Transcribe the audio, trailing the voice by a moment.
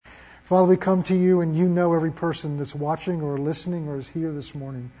Father, we come to you, and you know every person that's watching or listening or is here this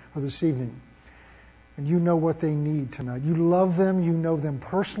morning or this evening. And you know what they need tonight. You love them. You know them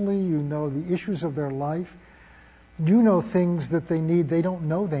personally. You know the issues of their life. You know things that they need they don't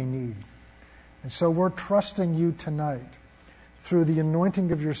know they need. And so we're trusting you tonight through the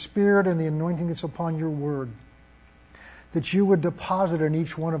anointing of your Spirit and the anointing that's upon your word, that you would deposit in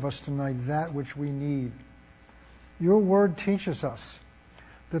each one of us tonight that which we need. Your word teaches us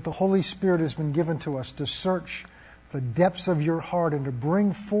that the Holy Spirit has been given to us to search the depths of your heart and to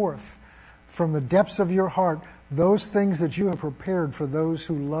bring forth from the depths of your heart those things that you have prepared for those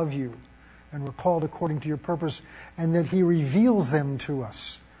who love you and were called according to your purpose, and that he reveals them to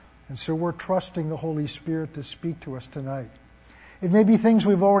us. And so we're trusting the Holy Spirit to speak to us tonight. It may be things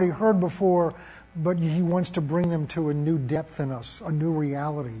we've already heard before, but he wants to bring them to a new depth in us, a new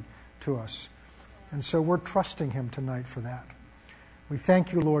reality to us. And so we're trusting him tonight for that. We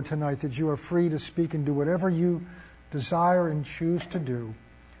thank you, Lord, tonight that you are free to speak and do whatever you desire and choose to do.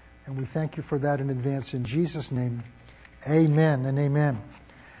 And we thank you for that in advance. In Jesus' name, amen and amen.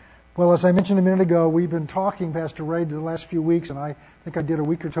 Well, as I mentioned a minute ago, we've been talking, Pastor Ray, the last few weeks, and I think I did a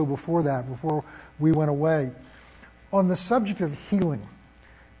week or two before that, before we went away, on the subject of healing.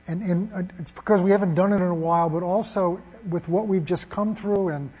 And it's because we haven't done it in a while, but also with what we've just come through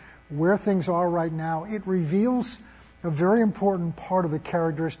and where things are right now, it reveals a very important part of the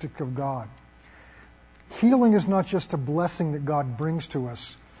characteristic of God. Healing is not just a blessing that God brings to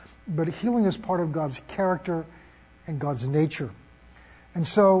us, but healing is part of God's character and God's nature. And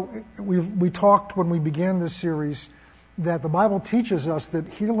so we talked when we began this series that the Bible teaches us that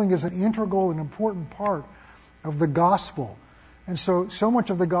healing is an integral and important part of the gospel. And so much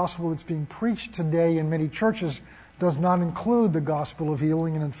of the gospel that's being preached today in many churches does not include the gospel of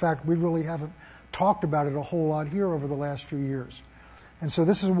healing. And in fact, we really haven't talked about it a whole lot here over the last few years. And so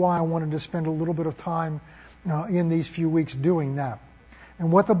this is why I wanted to spend a little bit of time in these few weeks doing that.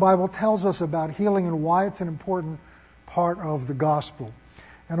 And what the Bible tells us about healing and why it's an important part of the gospel.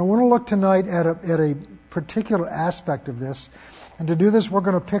 And I want to look tonight at a particular aspect of this. And to do this, we're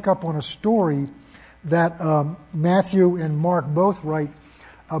going to pick up on a story that Matthew and Mark both write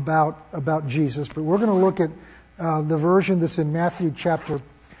about Jesus. But we're going to look at the version that's in Matthew chapter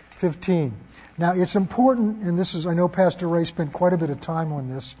 15. Now, it's important, and this is, I know Pastor Ray spent quite a bit of time on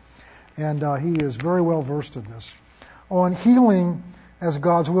this, and he is very well versed in this, on healing as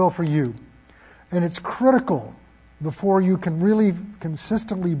God's will for you. And it's critical before you can really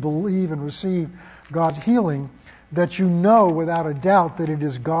consistently believe and receive God's healing that you know without a doubt that it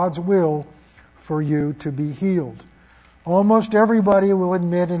is God's will for you to be healed. Almost everybody will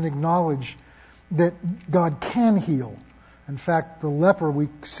admit and acknowledge that God can heal. In fact, the leper we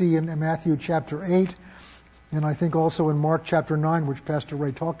see in Matthew chapter 8, and I think also in Mark chapter 9, which Pastor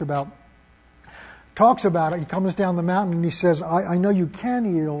Ray talks about it. He comes down the mountain and he says, I know you can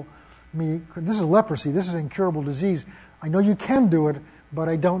heal me. This is leprosy. This is an incurable disease. I know you can do it, but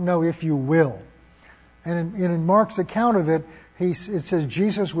I don't know if you will. And in Mark's account of it, it says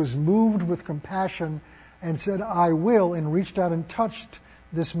Jesus was moved with compassion and said, I will, and reached out and touched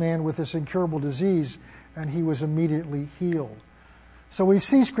this man with this incurable disease, and he was immediately healed. So we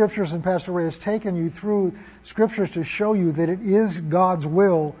see scriptures, and Pastor Ray has taken you through scriptures to show you that it is God's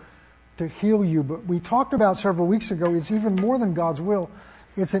will to heal you. But we talked about several weeks ago, it's even more than God's will.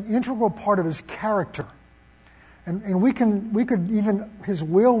 It's an integral part of his character. And we could even, his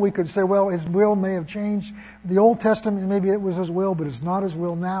will, we could say, well, his will may have changed. The Old Testament, maybe it was his will, but it's not his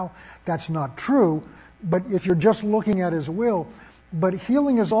will now. That's not true. But if you're just looking at his will, but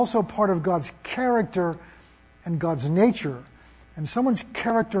healing is also part of God's character and God's nature. And someone's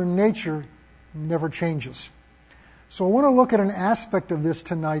character and nature never changes. So I want to look at an aspect of this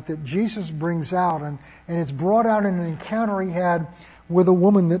tonight that Jesus brings out, and it's brought out in an encounter he had with a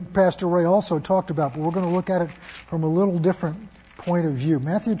woman that Pastor Ray also talked about, but we're going to look at it from a little different point of view.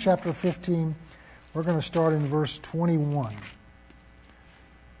 Matthew chapter 15, we're going to start in verse 21.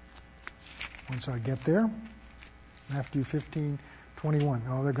 Once I get there, Matthew 15, 21.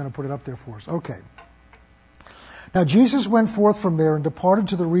 Oh, they're going to put it up there for us. Okay. Now Jesus went forth from there and departed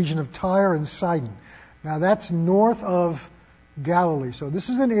to the region of Tyre and Sidon. Now that's north of Galilee. So this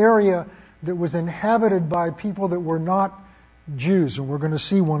is an area that was inhabited by people that were not Jews, and we're going to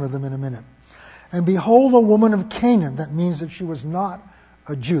see one of them in a minute. And behold, a woman of Canaan, that means that she was not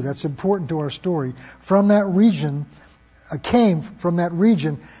a Jew. That's important to our story. From that region, came from that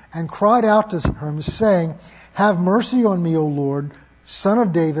region and cried out to him, saying, Have mercy on me, O Lord, Son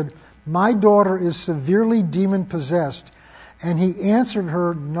of David. My daughter is severely demon-possessed. And he answered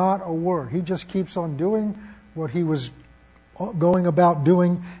her not a word. He just keeps on doing what he was going about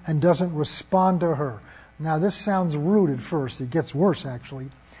doing and doesn't respond to her. Now, this sounds rude at first. It gets worse, actually.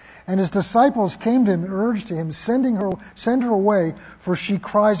 And his disciples came to him and urged him, send her away, for she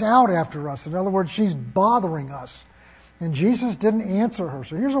cries out after us. In other words, she's bothering us. And Jesus didn't answer her.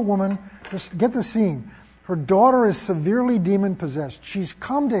 So here's a woman, just get the scene. Her daughter is severely demon-possessed. She's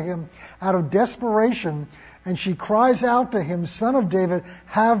come to him out of desperation, and she cries out to him, Son of David,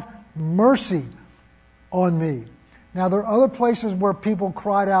 have mercy on me. Now, there are other places where people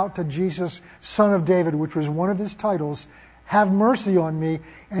cried out to Jesus, Son of David, which was one of his titles, have mercy on me,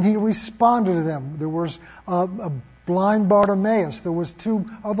 and he responded to them. There was a blind Bartimaeus. There was 2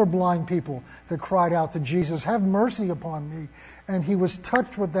 other blind people that cried out to Jesus, have mercy upon me. And he was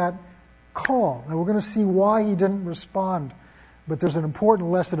touched with that call. Now, we're going to see why he didn't respond. But there's an important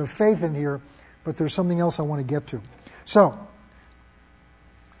lesson of faith in here, but there's something else I want to get to. So,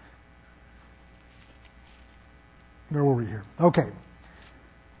 where were we here? Okay.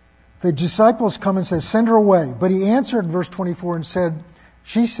 The disciples come and say, send her away. But he answered, verse 24, and said,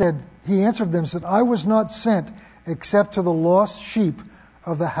 he answered them and said, I was not sent except to the lost sheep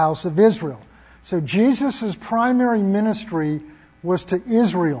of the house of Israel. So Jesus' primary ministry was to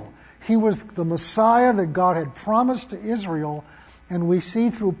Israel. He was the Messiah that God had promised to Israel. And we see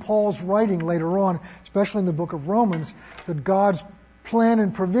through Paul's writing later on, especially in the book of Romans, that God's plan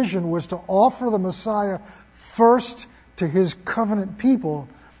and provision was to offer the Messiah first to his covenant people,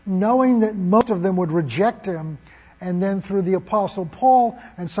 knowing that most of them would reject him, and then through the Apostle Paul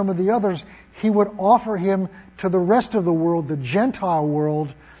and some of the others, he would offer him to the rest of the world, the Gentile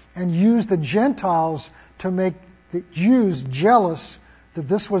world, and use the Gentiles to make the Jews jealous that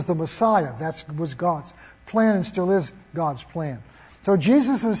this was the Messiah. That was God's plan and still is God's plan. So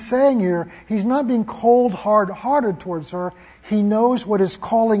Jesus is saying here, he's not being cold, hard-hearted towards her. He knows what his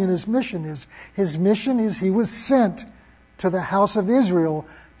calling and his mission is. His mission is he was sent to the house of Israel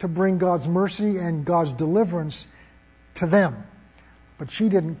to bring God's mercy and God's deliverance to them. But she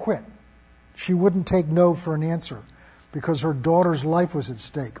didn't quit. She wouldn't take no for an answer because her daughter's life was at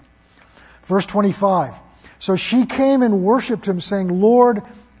stake. Verse 25. So she came and worshipped him, saying, Lord,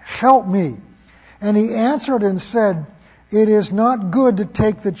 help me. And he answered and said, it is not good to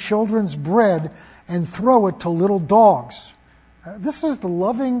take the children's bread and throw it to little dogs. This is the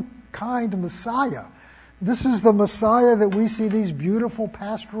loving, kind Messiah. This is the Messiah that we see these beautiful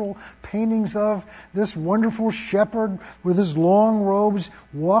pastoral paintings of, this wonderful shepherd with his long robes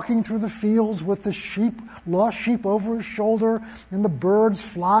walking through the fields with the sheep, lost sheep over his shoulder and the birds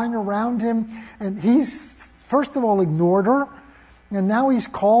flying around him. And he's, first of all, ignored her, and now he's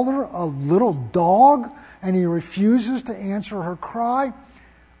called her a little dog, and he refuses to answer her cry.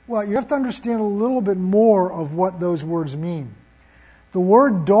 Well, you have to understand a little bit more of what those words mean. The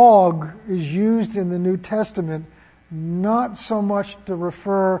word dog is used in the New Testament not so much to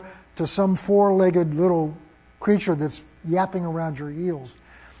refer to some 4-legged little creature that's yapping around your heels.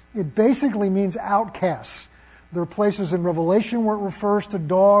 It basically means outcasts. There are places in Revelation where it refers to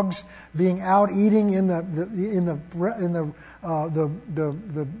dogs being out eating in the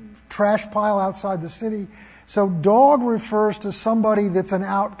trash pile outside the city. So dog refers to somebody that's an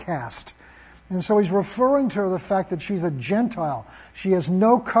outcast. And so he's referring to the fact that she's a Gentile. She has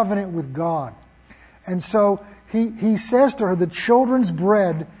no covenant with God. And so he says to her, the children's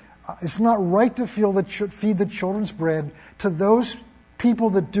bread, it's not right to feed the children's bread to those people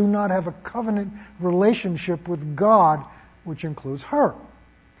that do not have a covenant relationship with God, which includes her.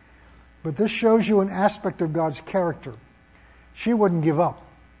 But this shows you an aspect of God's character. She wouldn't give up.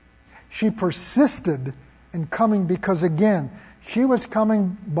 She persisted in coming because, again, she was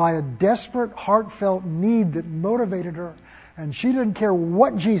coming by a desperate, heartfelt need that motivated her, and she didn't care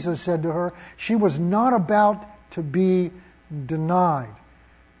what Jesus said to her. She was not about to be denied.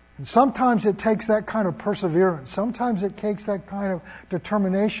 And sometimes it takes that kind of perseverance. Sometimes it takes that kind of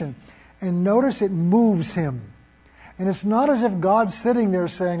determination. And notice it moves him. And it's not as if God's sitting there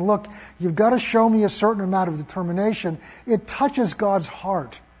saying, look, you've got to show me a certain amount of determination. It touches God's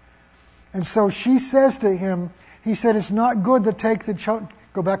heart. And so she says to him, he said, it's not good to take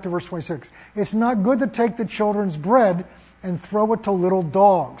go back to verse 26. It's not good to take the children's bread and throw it to little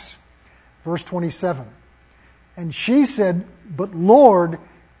dogs. Verse 27. And she said, but Lord,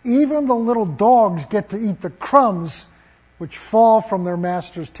 even the little dogs get to eat the crumbs which fall from their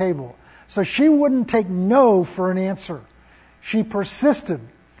master's table. So she wouldn't take no for an answer. She persisted.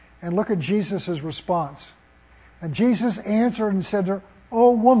 And look at Jesus' response. And Jesus answered and said to her,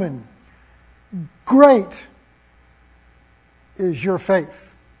 O woman, great is your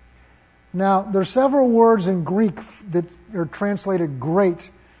faith. Now, there are several words in Greek that are translated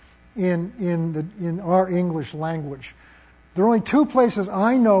great in our English language. There are only two places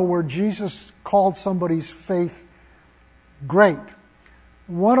I know where Jesus called somebody's faith great.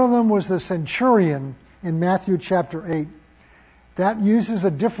 One of them was the centurion in Matthew chapter 8. That uses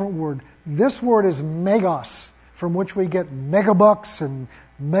a different word. This word is megos, from which we get megabucks and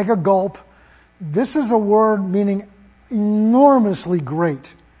mega gulp. This is a word meaning enormously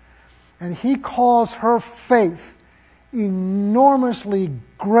great. And he calls her faith enormously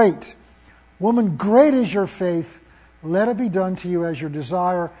great. Woman, great is your faith. Let it be done to you as your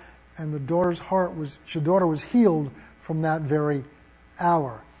desire. And the daughter was healed from that very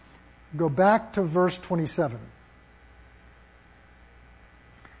hour. Go back to verse 27.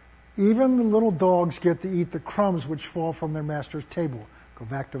 Even the little dogs get to eat the crumbs which fall from their master's table. Go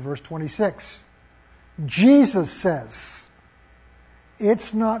back to verse 26. Jesus says,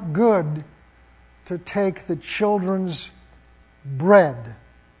 it's not good to take the children's bread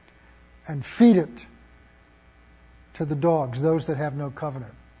and feed it to the dogs, those that have no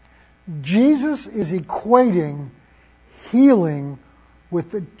covenant. Jesus is equating healing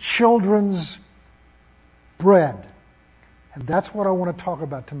with the children's bread. And that's what I want to talk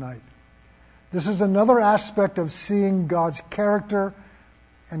about tonight. This is another aspect of seeing God's character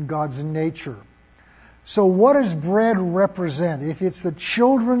and God's nature. So what does bread represent? If it's the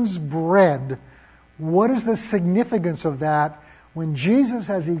children's bread, what is the significance of that when Jesus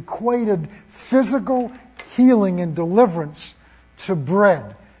has equated physical healing and deliverance to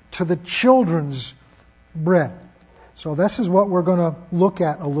bread, to the children's bread? So this is what we're going to look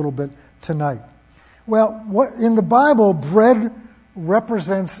at a little bit tonight. Well, in the Bible, bread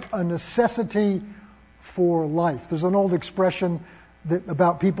represents a necessity for life. There's an old expression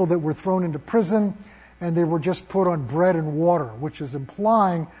about people that were thrown into prison and they were just put on bread and water, which is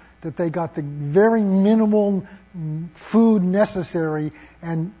implying that they got the very minimal food necessary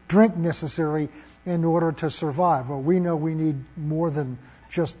and drink necessary in order to survive. Well, we know we need more than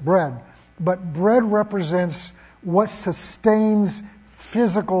just bread. But bread represents what sustains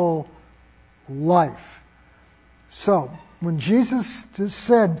physical life. So, when Jesus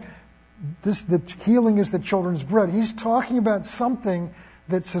said that healing is the children's bread, he's talking about something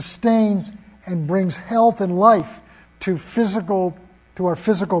that sustains and brings health and life to our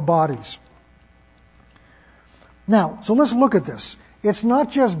physical bodies. Now, so let's look at this. It's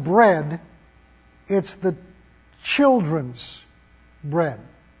not just bread, it's the children's bread.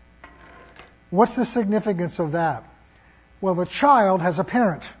 What's the significance of that? Well, the child has a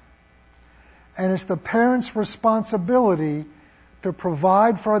parent. And it's the parent's responsibility to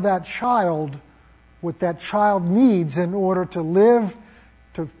provide for that child what that child needs in order to live,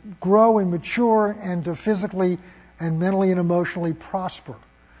 to grow and mature, and to physically and mentally and emotionally prosper.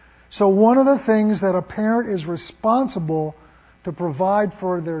 So one of the things that a parent is responsible to provide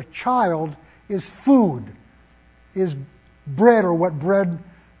for their child is food, is bread, or what bread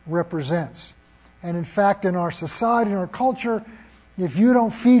represents. And in fact, in our society, in our culture, if you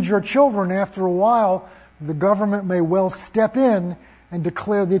don't feed your children, after a while, the government may well step in and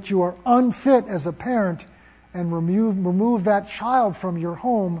declare that you are unfit as a parent and remove that child from your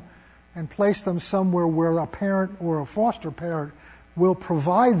home and place them somewhere where a parent or a foster parent will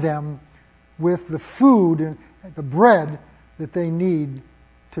provide them with the food and the bread that they need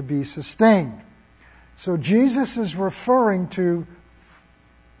to be sustained. So Jesus is referring to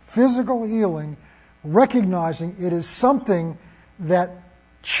physical healing, recognizing it is something that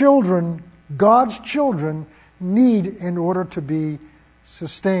children, God's children, need in order to be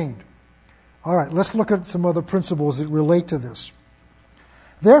sustained. All right, let's look at some other principles that relate to this.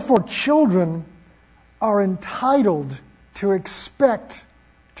 Therefore, children are entitled to expect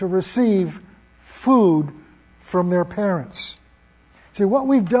to receive food from their parents. See, what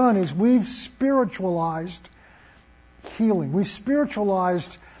we've done is we've spiritualized healing. We've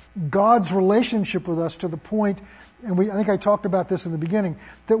spiritualized God's relationship with us to the point, and I think I talked about this in the beginning,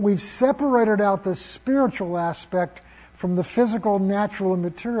 that we've separated out the spiritual aspect from the physical, natural, and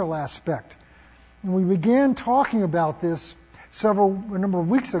material aspect. And we began talking about this a number of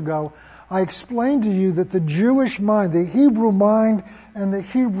weeks ago. I explained to you that the Jewish mind, the Hebrew mind, and the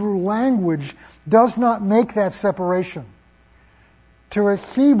Hebrew language does not make that separation. To a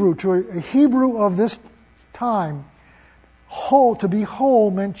Hebrew of this time, to be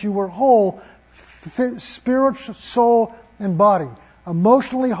whole meant you were whole, spirit, soul, and body.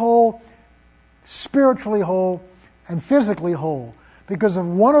 Emotionally whole, spiritually whole, and physically whole. Because if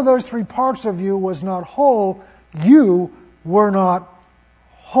one of those three parts of you was not whole, you were not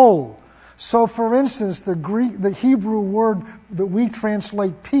whole. So, for instance, the Hebrew word that we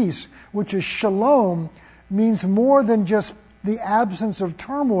translate peace, which is shalom, means more than just the absence of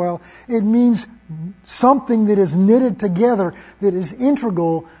turmoil. It means something that is knitted together, that is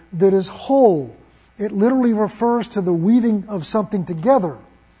integral, that is whole. It literally refers to the weaving of something together.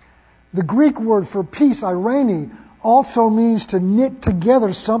 The Greek word for peace, eirene, also means to knit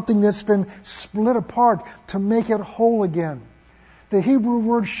together something that's been split apart, to make it whole again. The Hebrew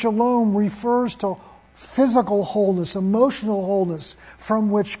word shalom refers to physical wholeness, emotional wholeness, from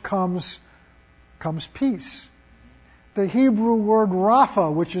which comes peace. The Hebrew word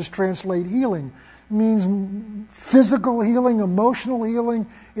rapha, which is translated healing, means physical healing, emotional healing.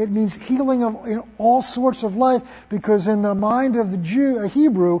 It means healing of in all sorts of life, because in the mind of the Jew, a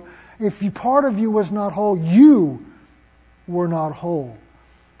Hebrew, if part of you was not whole, you were not whole.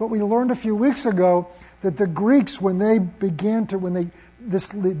 But we learned a few weeks ago that the Greeks, the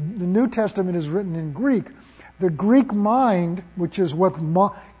New Testament is written in Greek, the Greek mind, which is what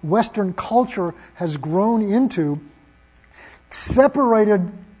Western culture has grown into,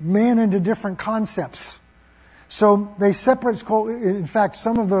 separated man into different concepts. So they separate, in fact,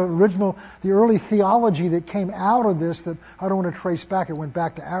 some of the early theology that came out of this, that I don't want to trace back, it went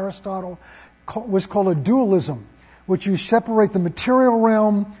back to Aristotle, was called a dualism, which you separate the material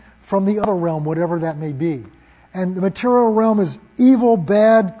realm from the other realm, whatever that may be. And the material realm is evil,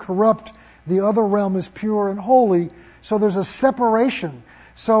 bad, corrupt. The other realm is pure and holy. So there's a separation.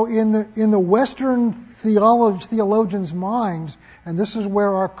 So in the Western theologians' minds, and this is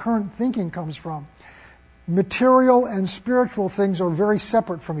where our current thinking comes from, material and spiritual things are very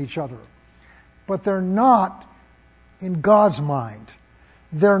separate from each other. But they're not in God's mind.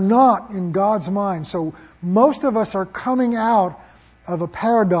 They're not in God's mind. So most of us are coming out of a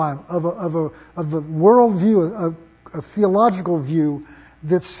paradigm, of a worldview, a theological view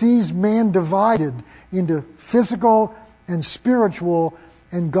that sees man divided into physical and spiritual,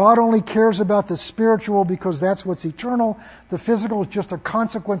 and God only cares about the spiritual because that's what's eternal. The physical is just a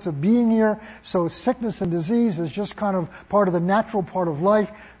consequence of being here. So sickness and disease is just kind of part of the natural part of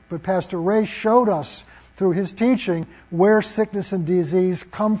life. But Pastor Ray showed us through his teaching where sickness and disease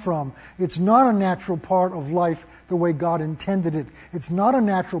come from. It's not a natural part of life the way God intended it. It's not a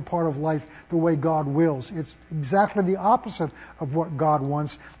natural part of life the way God wills. It's exactly the opposite of what God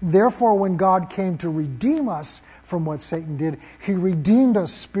wants. Therefore, when God came to redeem us from what Satan did, He redeemed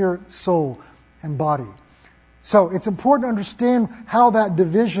us spirit, soul, and body. So it's important to understand how that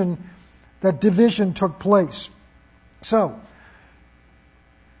division took place. So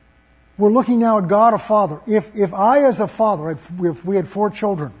we're looking now at God, a Father. If I, as a father, if we had 4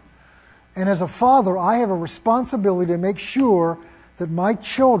 children, and as a father, I have a responsibility to make sure that my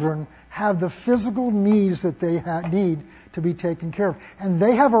children have the physical needs that they need to be taken care of. And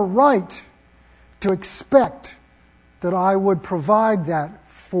they have a right to expect that I would provide that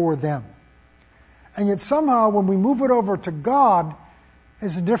for them. And yet somehow when we move it over to God,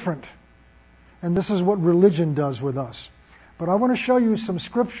 it's different. And this is what religion does with us. But I want to show you some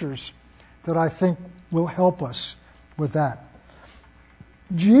scriptures that I think will help us with that.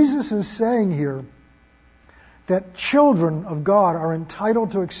 Jesus is saying here that children of God are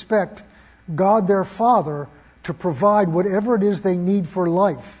entitled to expect God their Father to provide whatever it is they need for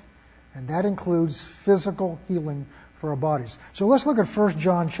life. And that includes physical healing for our bodies. So let's look at 1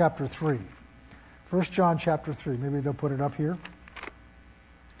 John chapter 3. 1 John chapter 3. Maybe they'll put it up here.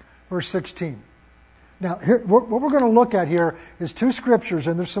 Verse 16. Now, what we're going to look at here is 2 scriptures,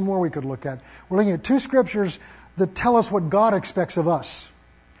 and there's some more we could look at. We're looking at 2 scriptures that tell us what God expects of us.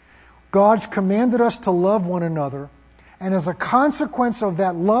 God's commanded us to love one another, and as a consequence of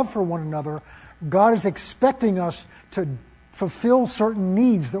that love for one another, God is expecting us to fulfill certain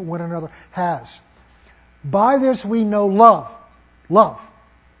needs that one another has. By this we know love,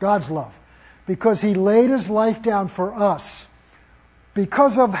 God's love, because He laid His life down for us.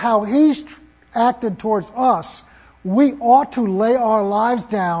 Because of how He's acted towards us, we ought to lay our lives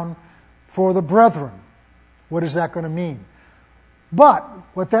down for the brethren. What is that going to mean? But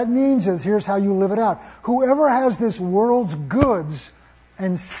what that means is, here's how you live it out. Whoever has this world's goods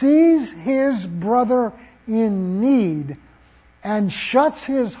and sees his brother in need and shuts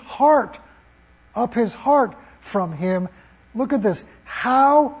his heart from him, look at this.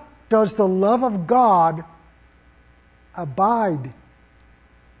 How does the love of God abide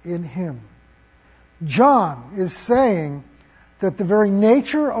in him? John is saying that the very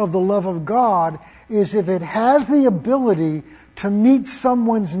nature of the love of God is, if it has the ability to meet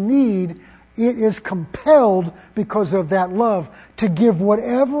someone's need, it is compelled, because of that love, to give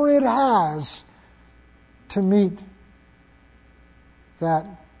whatever it has to meet that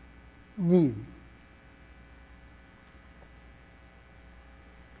need.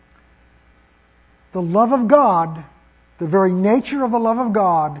 The love of God The very nature of the love of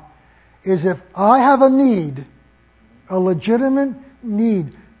God is if I have a need, a legitimate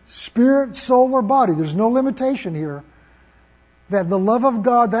need, spirit, soul, or body, there's no limitation here, that the love of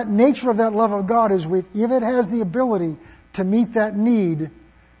God, that nature of that love of God is if it has the ability to meet that need,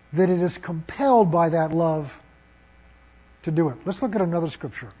 that it is compelled by that love to do it. Let's look at another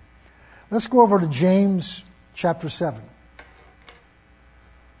scripture. Let's go over to James chapter 7.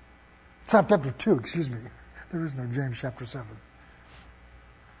 It's not chapter 2, excuse me. There is no James chapter 7.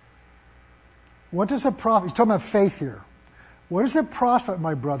 What does a prophet, he's talking about faith here. What does it profit,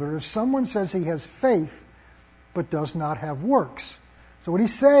 my brother, if someone says he has faith but does not have works? So what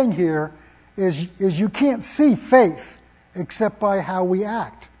he's saying here is you can't see faith except by how we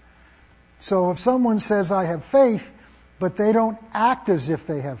act. So if someone says, I have faith, but they don't act as if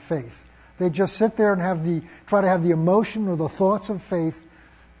they have faith, they just sit there and try to have the emotion or the thoughts of faith,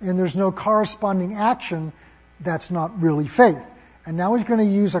 and there's no corresponding action, that's not really faith. And now he's going to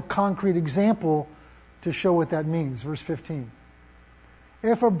use a concrete example to show what that means. Verse 15.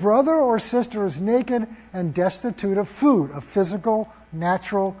 If a brother or sister is naked and destitute of food, a physical,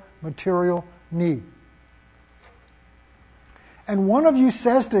 natural, material need, and one of you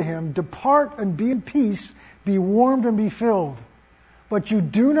says to him, depart and be in peace, be warmed and be filled, but you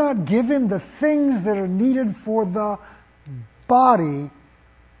do not give him the things that are needed for the body,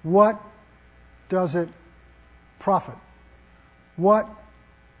 what does it profit? What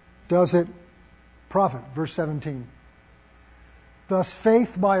does it profit? Verse 17. Thus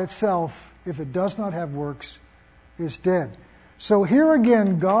faith by itself, if it does not have works, is dead. So here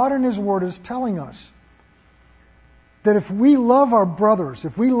again, God in His Word is telling us that if we love our brothers,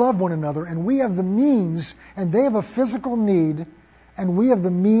 if we love one another, and we have the means, and they have a physical need, and we have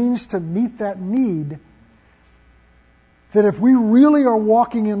the means to meet that need, that if we really are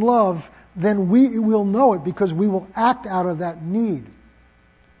walking in love, then we will know it because we will act out of that need.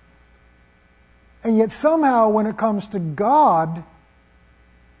 And yet somehow when it comes to God,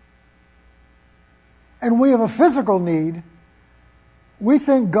 and we have a physical need, we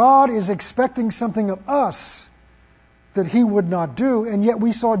think God is expecting something of us that He would not do. And yet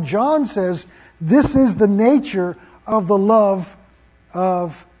we saw John says, this is the nature of the love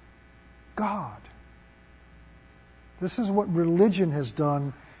of God. This is what religion has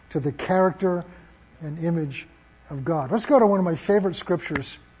done to the character and image of God. Let's go to one of my favorite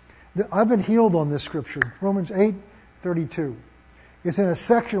scriptures. I've been healed on this scripture, Romans 8:32. It's in a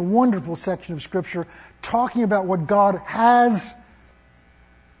section, wonderful section of scripture, talking about what God has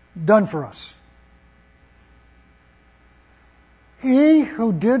done for us. He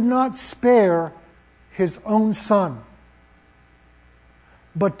who did not spare His own Son,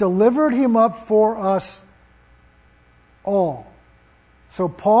 but delivered Him up for us all. So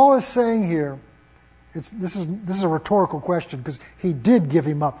Paul is saying here, this is a rhetorical question because He did give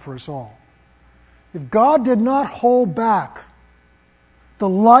Him up for us all. If God did not hold back the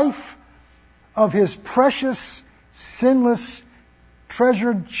life of His precious, sinless,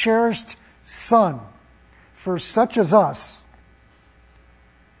 treasured, cherished Son for such as us,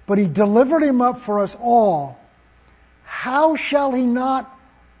 but He delivered Him up for us all, how shall He not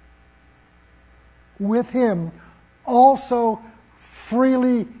with Him also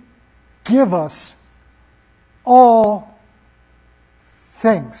freely give us all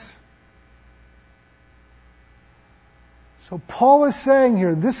things? So Paul is saying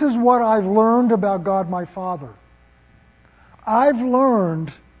here, this is what I've learned about God my Father. I've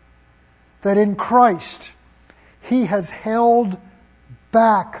learned that in Christ He has held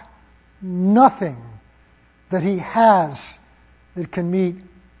back nothing that He has that can meet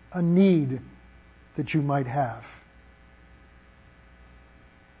a need that you might have.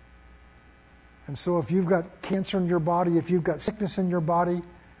 And so if you've got cancer in your body, if you've got sickness in your body,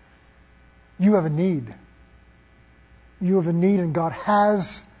 you have a need. You have a need, and God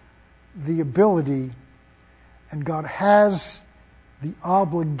has the ability, and God has the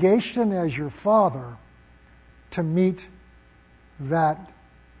obligation as your Father to meet that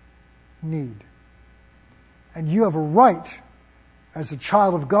need. And you have a right, as a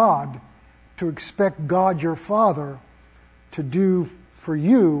child of God, to expect God, your Father, to do for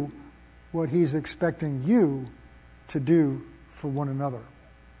you what He's expecting you to do for one another.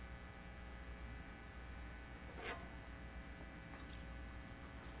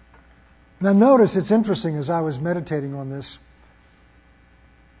 Now notice, it's interesting as I was meditating on this,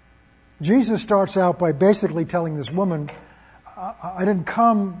 Jesus starts out by basically telling this woman, I didn't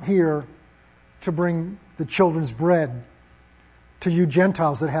come here to bring the children's bread to you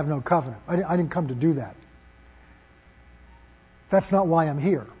Gentiles that have no covenant. I didn't come to do that. That's not why I'm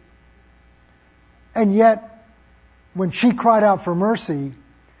here. And yet, when she cried out for mercy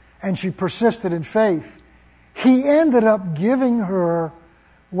and she persisted in faith, He ended up giving her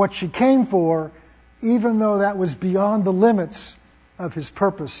what she came for, even though that was beyond the limits of His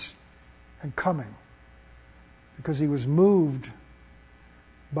purpose and coming, because He was moved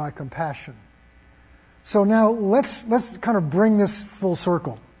by compassion. So now let's kind of bring this full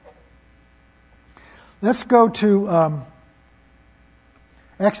circle. Let's go to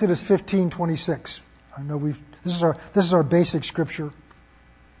Exodus 15:26. I know this is our basic scripture.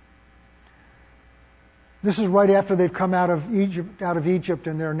 This is right after they've come out of Egypt,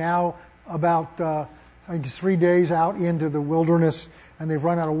 and they're now about I think it's 3 days out into the wilderness, and they've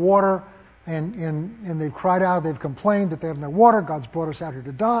run out of water, and they've cried out, they've complained that they have no water. God's brought us out here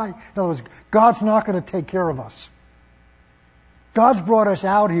to die. In other words, God's not going to take care of us. God's brought us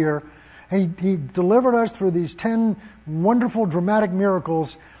out here, and He delivered us through these 10 wonderful, dramatic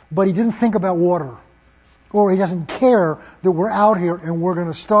miracles, but He didn't think about water. Or He doesn't care that we're out here and we're going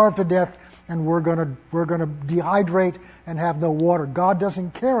to starve to death and we're going to dehydrate and have no water. God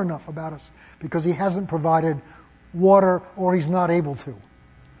doesn't care enough about us because He hasn't provided water, or He's not able to.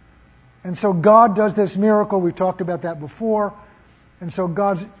 And so God does this miracle. We've talked about that before. And so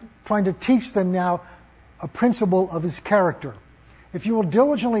God's trying to teach them now a principle of His character. If you will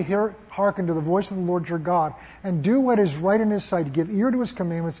diligently hearken to the voice of the Lord your God, and do what is right in His sight, to give ear to His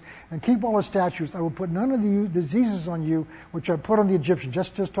commandments, and keep all His statutes, I will put none of the diseases on you which I put on the Egyptians.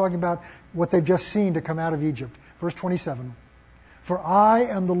 Just talking about what they've just seen to come out of Egypt. Verse 27. For I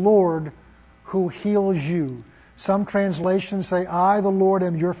am the Lord who heals you. Some translations say, I, the Lord,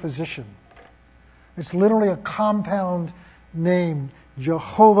 am your physician. It's literally a compound name,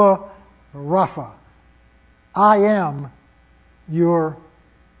 Jehovah Rapha. I am your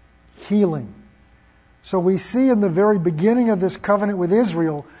healing. So we see in the very beginning of this covenant with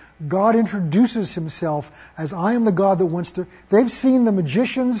Israel, God introduces Himself as I am the God that wants to... They've seen the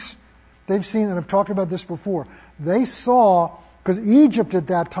magicians, they've seen, and I've talked about this before, they saw, because Egypt at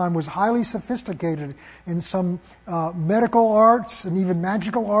that time was highly sophisticated in some medical arts and even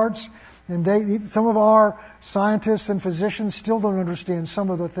magical arts, and some of our scientists and physicians still don't understand some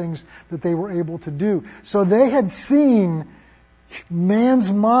of the things that they were able to do. So they had seen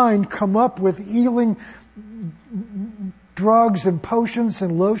man's mind come up with healing drugs and potions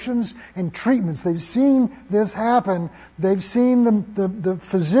and lotions and treatments. They've seen this happen. They've seen the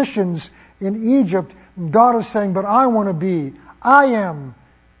physicians in Egypt. And God is saying, but I am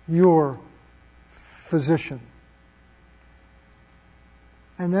your physician.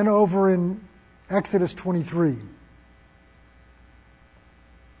 And then over in Exodus 23,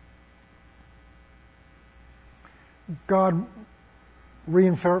 God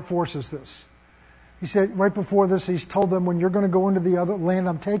reinforces this. He said, right before this, He's told them, when you're going to go into the other land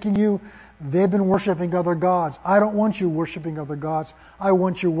I'm taking you, they've been worshiping other gods. I don't want you worshiping other gods. I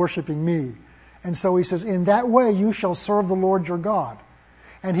want you worshiping me. And so He says, in that way you shall serve the Lord your God.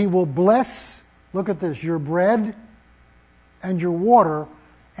 And He will bless, look at this, your bread and your water,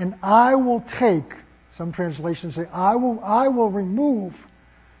 and I will take, some translations say, I will remove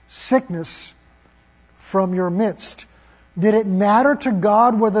sickness from your midst. Did it matter to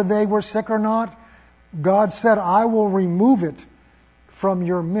God whether they were sick or not? God said, I will remove it from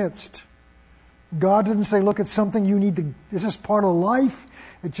your midst. God didn't say, look, it's something you need to, this is part of life.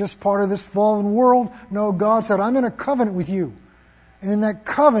 It's just part of this fallen world. No, God said, I'm in a covenant with you. And in that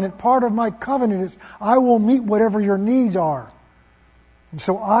covenant, part of my covenant is I will meet whatever your needs are. And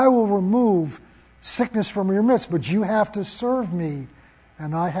so I will remove sickness from your midst, but you have to serve me,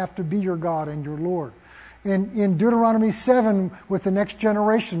 and I have to be your God and your Lord. In Deuteronomy 7, with the next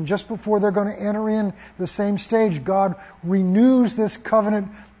generation, just before they're going to enter in the same stage, God renews this covenant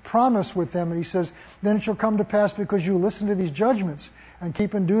promise with them. And He says, then it shall come to pass, because you listen to these judgments and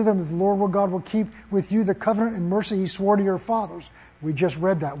keep and do them, that the Lord your God will keep with you the covenant and mercy He swore to your fathers. We just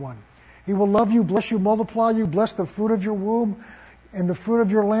read that one. He will love you, bless you, multiply you, bless the fruit of your womb and the fruit of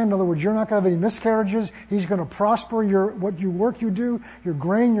your land. In other words, you're not going to have any miscarriages. He's going to prosper what you do, your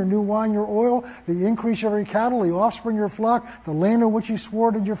grain, your new wine, your oil, the increase of your cattle, the offspring of your flock, the land on which He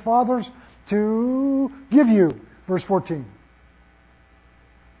swore to your fathers to give you. Verse 14.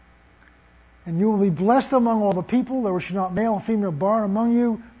 And you will be blessed among all the people. There shall not male and female born among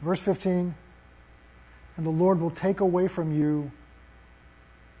you. Verse 15. And the Lord will take away from you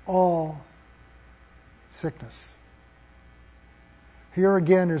all sickness. Here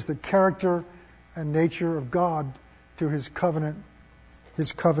again is the character and nature of God to His covenant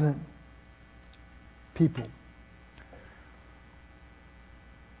people.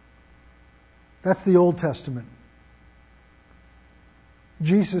 That's the Old Testament.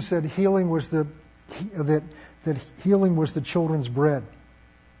 Jesus said healing was the that healing was the children's bread.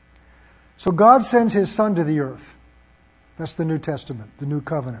 So God sends his Son to the earth. That's the New Testament, the New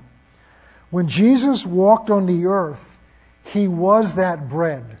Covenant. When Jesus walked on the earth, he was that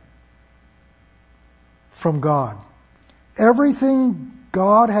bread from God. Everything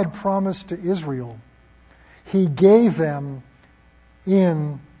God had promised to Israel, he gave them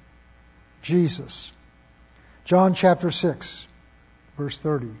in Jesus. John chapter 6, verse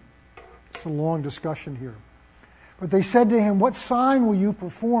 30. It's a long discussion here. But they said to him, "What sign will you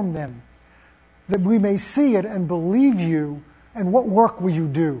perform then, that we may see it and believe you, and what work will you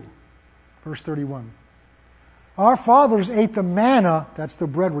do?" Verse 31. "Our fathers ate the manna," that's the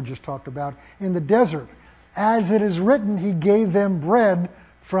bread we just talked about, "in the desert. As it is written, he gave them bread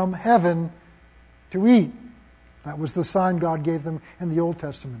from heaven to eat." That was the sign God gave them in the Old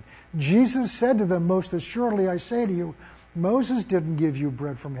Testament. Jesus said to them, "Most assuredly I say to you, Moses didn't give you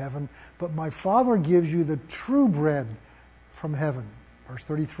bread from heaven, but my Father gives you the true bread from heaven." Verse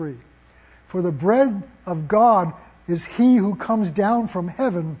 33. "For the bread of God is he who comes down from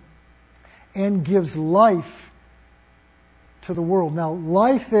heaven and gives life to the world." Now,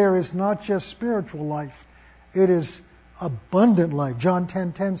 life there is not just spiritual life. It is abundant life. John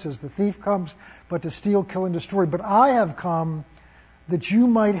 10:10 says, "The thief comes but to steal, kill, and destroy. But I have come that you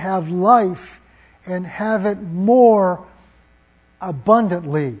might have life and have it more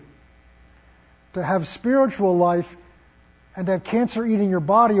abundantly." To have spiritual life and have cancer eating your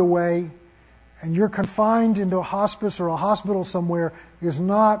body away and you're confined into a hospice or a hospital somewhere is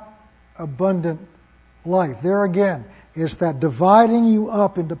not abundant life. There again, it's that dividing you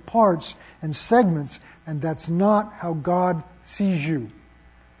up into parts and segments, and that's not how God sees you.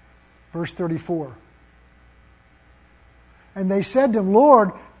 Verse 34. "And they said to him,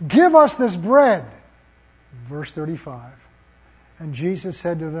 'Lord, give us this bread.'" Verse 35. "And Jesus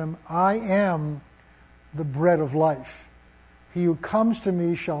said to them, 'I am the bread of life. He who comes to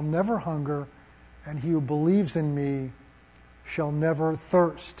me shall never hunger, and he who believes in me shall never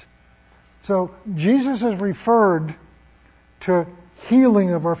thirst.'" So Jesus has referred to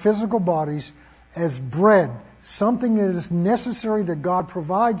healing of our physical bodies as bread, something that is necessary that God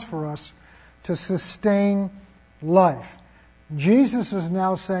provides for us to sustain life. Jesus is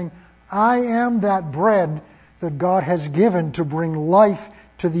now saying, "I am that bread that God has given to bring life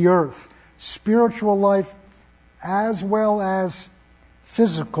to the earth, spiritual life as well as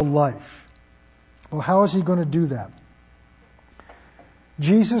physical life." Well, how is he going to do that?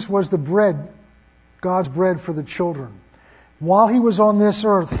 Jesus was the bread, God's bread for the children. While he was on this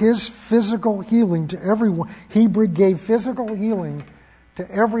earth, his physical healing to everyone, he gave physical healing to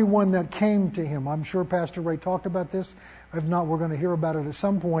everyone that came to him. I'm sure Pastor Ray talked about this. If not, we're going to hear about it at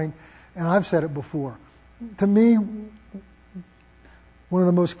some point, and I've said it before. To me, one of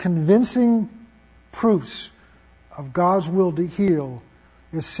the most convincing proofs of God's will to heal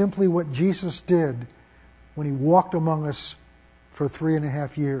is simply what Jesus did when he walked among us for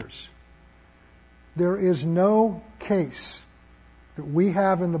 3.5 years. There is no case that we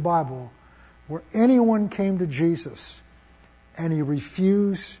have in the Bible where anyone came to Jesus and he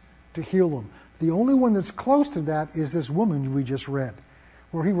refused to heal them. The only one that's close to that is this woman we just read,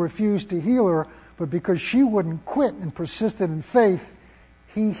 where he refused to heal her, but because she wouldn't quit and persisted in faith,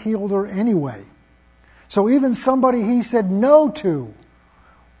 he healed her anyway. So even somebody he said no to,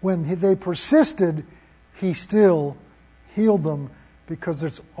 when they persisted, he still healed them, because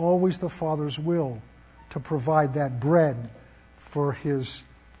it's always the Father's will to provide that bread for his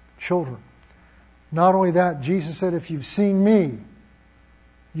children. Not only that, Jesus said, "If you've seen me,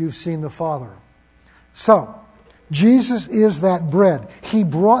 you've seen the Father." So, Jesus is that bread. He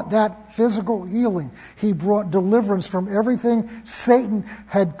brought that physical healing. He brought deliverance from everything Satan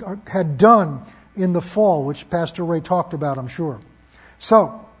had done in the fall, which Pastor Ray talked about, I'm sure.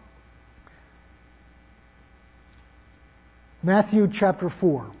 So, Matthew chapter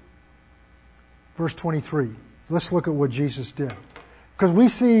 4, verse 23. Let's look at what Jesus did. Because we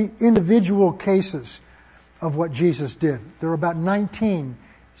see individual cases of what Jesus did. There are about 19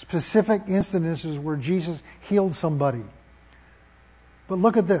 specific incidences where Jesus healed somebody. But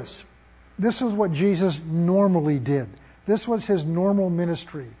look at this. This is what Jesus normally did. This was his normal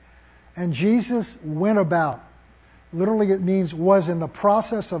ministry. And Jesus went about. Literally it means was in the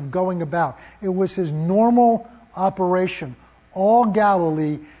process of going about. It was his normal operation. All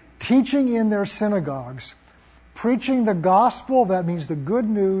Galilee, teaching in their synagogues, preaching the gospel, that means the good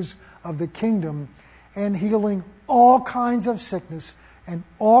news of the kingdom, and healing all kinds of sickness and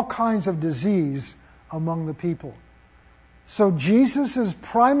all kinds of disease among the people. So Jesus'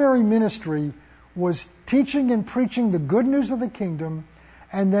 primary ministry was teaching and preaching the good news of the kingdom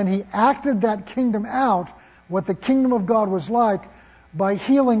And then he acted that kingdom out, what the kingdom of God was like, by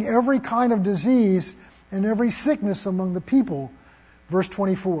healing every kind of disease and every sickness among the people. Verse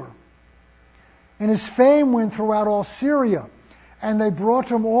 24. And his fame went throughout all Syria, and they brought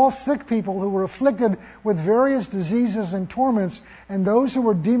to him all sick people who were afflicted with various diseases and torments, and those who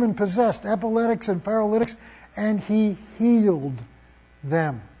were demon-possessed, epileptics and paralytics, and he healed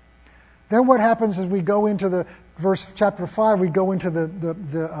them. Then what happens is we go into the chapter 5, we go into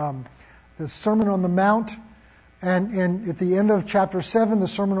the Sermon on the Mount, and at the end of chapter 7, the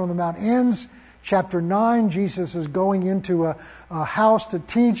Sermon on the Mount ends. Chapter 9, Jesus is going into a house to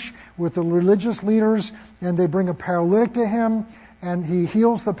teach with the religious leaders, and they bring a paralytic to him, and he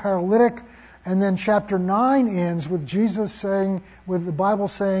heals the paralytic. And then chapter 9 ends with Jesus saying, with the Bible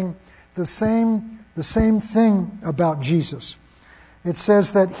saying the same thing about Jesus. It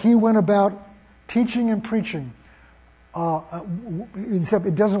says that he went about teaching and preaching, except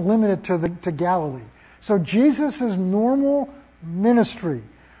it doesn't limit it to Galilee. So Jesus' normal ministry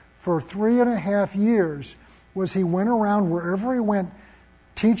for 3.5 years was he went around wherever he went,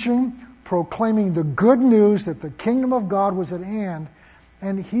 teaching, proclaiming the good news that the kingdom of God was at hand,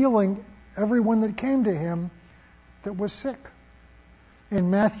 and healing everyone that came to him that was sick. In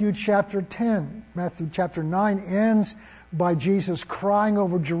Matthew chapter 10, Matthew chapter 9 ends by Jesus crying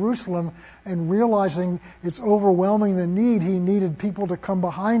over Jerusalem and realizing it's overwhelming the need. He needed people to come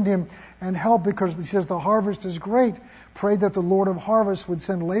behind him and help, because he says the harvest is great. Pray that the Lord of harvest would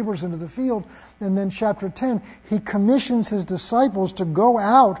send laborers into the field. And then chapter 10, he commissions his disciples to go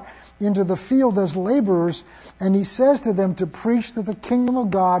out into the field as laborers, and he says to them to preach that the kingdom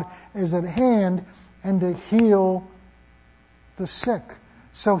of God is at hand and to heal the sick.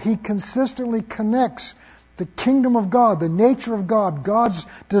 So he consistently connects the kingdom of God, the nature of God, God's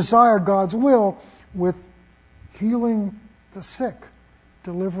desire, God's will, with healing the sick,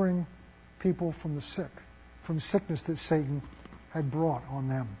 delivering people from the sick, from sickness that Satan had brought on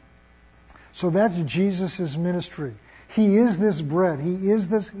them. So that's Jesus' ministry. He is this bread. He is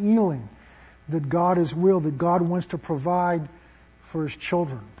this healing that God is will, that God wants to provide for his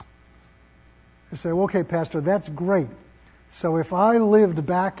children. You say, well, okay, Pastor, that's great. So if I lived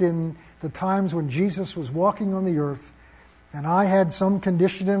back in the times when Jesus was walking on the earth, and I had some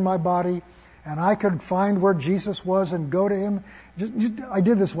condition in my body, and I could find where Jesus was and go to him. I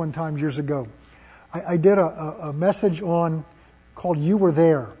did this one time years ago. I did a message called You Were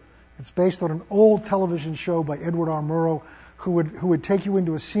There. It's based on an old television show by Edward R. Murrow, who would take you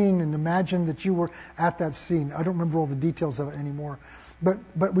into a scene and imagine that you were at that scene. I don't remember all the details of it anymore.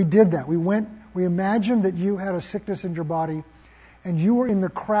 But we did that. We imagined that you had a sickness in your body, and you were in the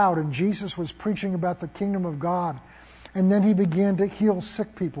crowd, and Jesus was preaching about the kingdom of God. And then he began to heal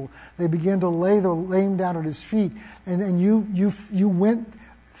sick people. They began to lay the lame down at his feet. And you went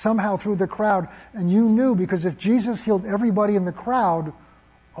somehow through the crowd, and you knew, because if Jesus healed everybody in the crowd,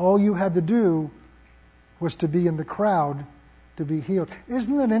 all you had to do was to be in the crowd to be healed.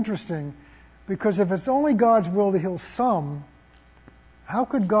 Isn't that interesting? Because if it's only God's will to heal some, how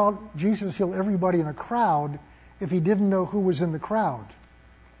could Jesus heal everybody in a crowd if he didn't know who was in the crowd?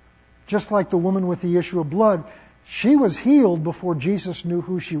 Just like the woman with the issue of blood, she was healed before Jesus knew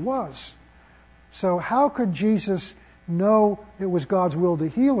who she was. So how could Jesus know it was God's will to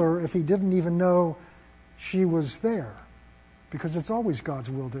heal her if he didn't even know she was there? Because it's always God's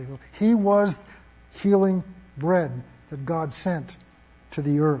will to heal. He was healing bread that God sent to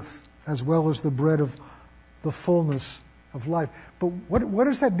the earth, as well as the bread of the fullness of life. But what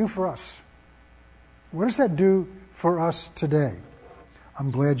does that do for us? What does that do for us today?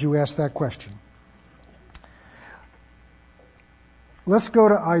 I'm glad you asked that question. Let's go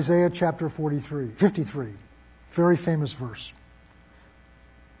to Isaiah chapter 53, very famous verse.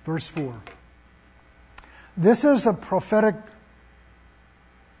 Verse 4. This is a prophetic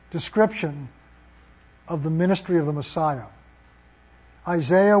description of the ministry of the Messiah.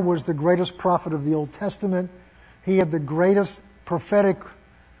 Isaiah was the greatest prophet of the Old Testament. He had the greatest prophetic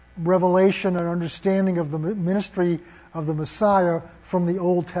revelation and understanding of the ministry of the Messiah from the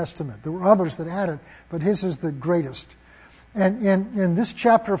Old Testament. There were others that had it, but his is the greatest. And in this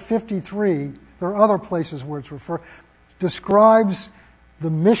chapter 53, there are other places where it's referred, describes the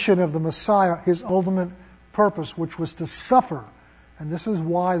mission of the Messiah, his ultimate purpose, which was to suffer. And this is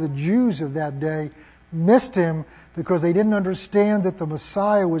why the Jews of that day missed him, because they didn't understand that the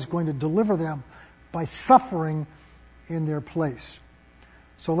Messiah was going to deliver them by suffering in their place.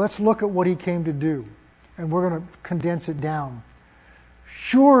 So let's look at what he came to do, and we're going to condense it down.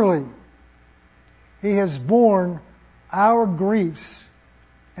 Surely he has borne our griefs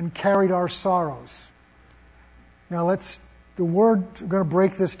and carried our sorrows. Now let's The word, I'm going to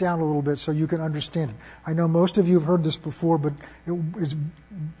break this down a little bit so you can understand it. I know most of you have heard this before, but it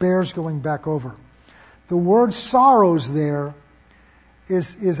bears going back over. The word sorrows there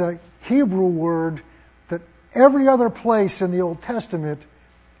is a Hebrew word that every other place in the Old Testament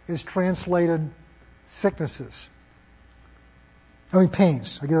is translated sicknesses.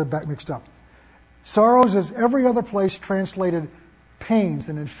 Pains. I get that back mixed up. Sorrows is every other place translated pains.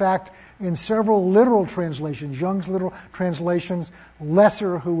 And in fact, in several literal translations, Young's literal translations,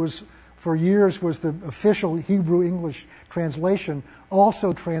 Lesser, who was for years was the official Hebrew English translation,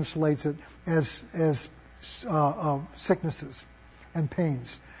 also translates it as sicknesses and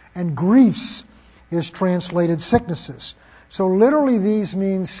pains. And griefs is translated sicknesses. So literally these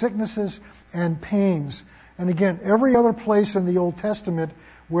mean sicknesses and pains. And again, every other place in the Old Testament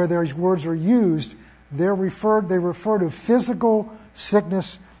where these words are used, they refer to physical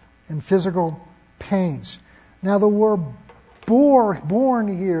sickness and physical pains. Now the word born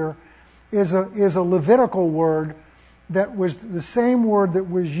here is a Levitical word that was the same word that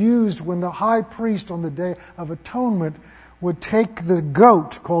was used when the high priest on the Day of Atonement would take the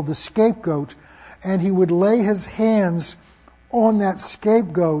goat, called the scapegoat, and he would lay his hands on that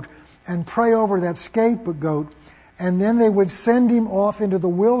scapegoat and pray over that scapegoat, and then they would send him off into the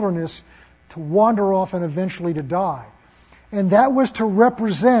wilderness to wander off and eventually to die. And that was to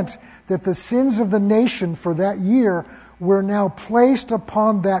represent that the sins of the nation for that year were now placed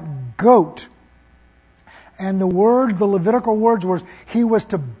upon that goat. And the Levitical words was, he was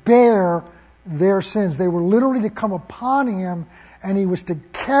to bear their sins. They were literally to come upon him, and he was to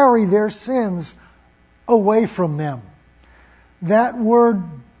carry their sins away from them. That word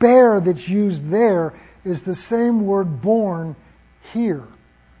bear that's used there is the same word born here.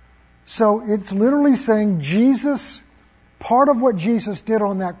 So it's literally saying Jesus, part of what Jesus did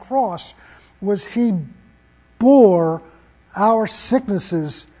on that cross was he bore our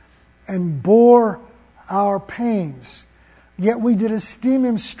sicknesses and bore our pains. Yet we did esteem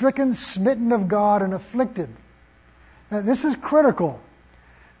him stricken, smitten of God, and afflicted. Now this is critical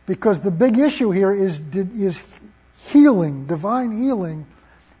because the big issue here is healing, divine healing.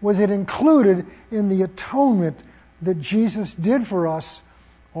 Was it included in the atonement that Jesus did for us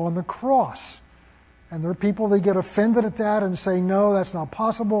on the cross? And there are people that get offended at that and say, no, that's not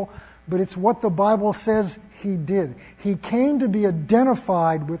possible. But it's what the Bible says he did. He came to be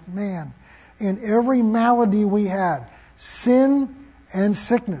identified with man in every malady we had, sin and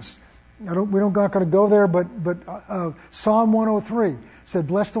sickness. We're not going to go there, but Psalm 103 said,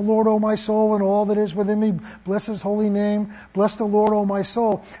 bless the Lord, O my soul, and all that is within me. Bless his holy name. Bless the Lord, O my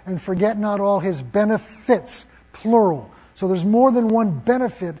soul, and forget not all his benefits, plural. So there's more than one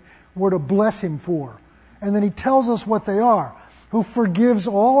benefit we're to bless him for. And then he tells us what they are. Who forgives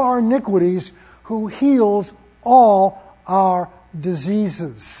all our iniquities, who heals all our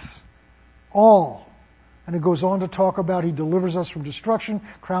diseases. All. And it goes on to talk about he delivers us from destruction,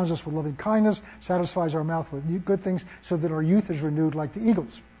 crowns us with loving kindness, satisfies our mouth with good things, so that our youth is renewed like the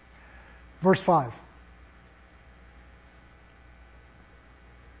eagles. Verse 5.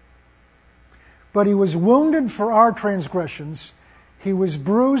 But he was wounded for our transgressions, he was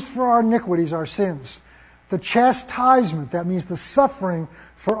bruised for our iniquities, our sins. The chastisement, that means the suffering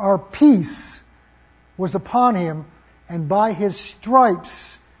for our peace, was upon him, and by his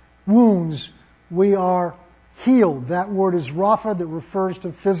stripes, wounds, we are healed. That word is Rapha, that refers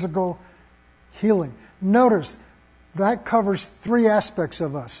to physical healing. Notice, that covers three aspects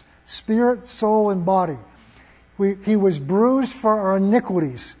of us: spirit, soul, and body. He was bruised for our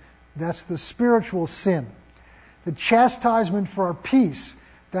iniquities. That's the spiritual sin. The chastisement for our peace,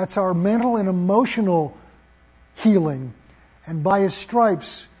 that's our mental and emotional healing. And by his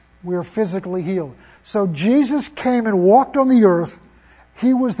stripes, we are physically healed. So Jesus came and walked on the earth.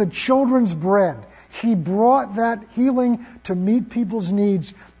 He was the children's bread. He brought that healing to meet people's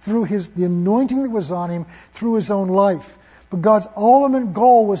needs through the anointing that was on him, through his own life. But God's ultimate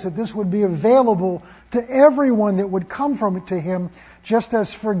goal was that this would be available to everyone that would come from it to him, just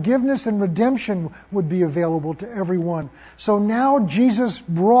as forgiveness and redemption would be available to everyone. So now Jesus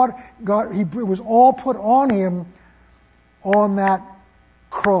brought God, it was all put on him on that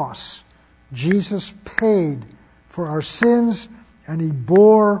cross. Jesus paid for our sins, and he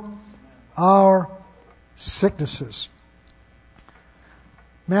bore our sicknesses.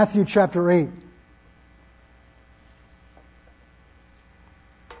 Matthew chapter 8.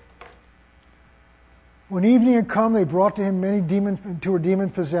 When evening had come, they brought to him many demons who were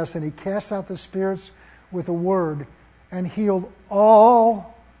demon-possessed, and he cast out the spirits with a word and healed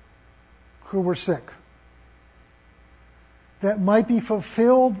all who were sick. That might be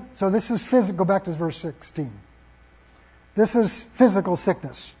fulfilled. So this is physical. Go back to verse 16. This is physical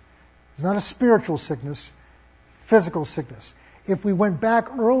sickness. It's not a spiritual sickness, physical sickness. If we went back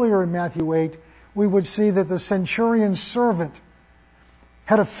earlier in Matthew 8, we would see that the centurion's servant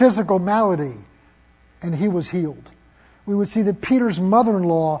had a physical malady, and he was healed. We would see that Peter's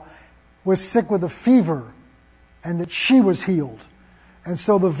mother-in-law was sick with a fever, and that she was healed. And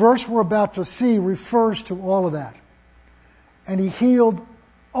so the verse we're about to see refers to all of that. And he healed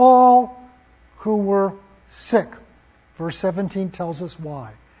all who were sick. Verse 17 tells us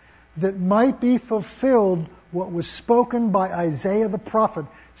why. That might be fulfilled what was spoken by Isaiah the prophet,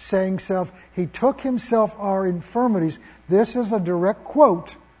 saying, He took himself our infirmities. This is a direct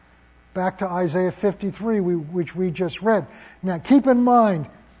quote back to Isaiah 53, which we just read. Now keep in mind,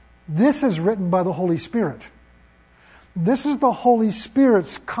 this is written by the Holy Spirit. This is the Holy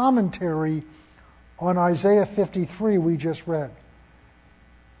Spirit's commentary on Isaiah 53 we just read.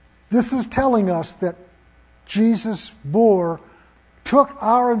 This is telling us that Jesus took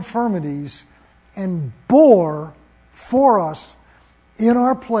our infirmities and bore for us in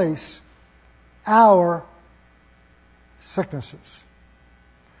our place our sicknesses.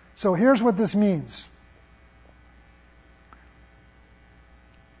 So here's what this means.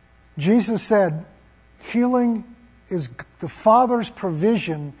 Jesus said, healing is the Father's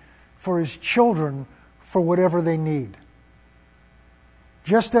provision for His children for whatever they need.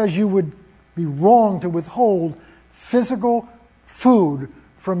 Just as you would be wrong to withhold physical food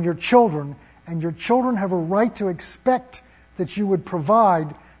from your children, and your children have a right to expect that you would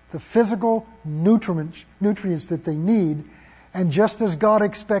provide the physical nutrients that they need, and just as God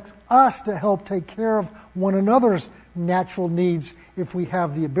expects us to help take care of one another's natural needs if we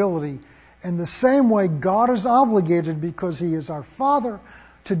have the ability, in the same way God is obligated, because He is our Father,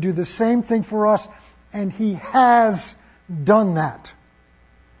 to do the same thing for us, and He has done that.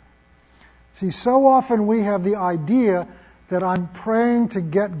 See, so often we have the idea that I'm praying to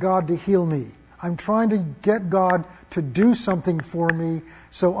get God to heal me. I'm trying to get God to do something for me,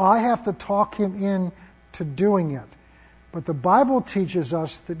 so I have to talk Him in to doing it. But the Bible teaches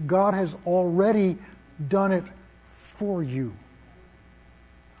us that God has already done it for you.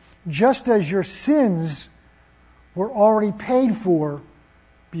 Just as your sins were already paid for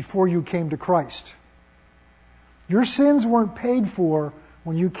before you came to Christ. Your sins weren't paid for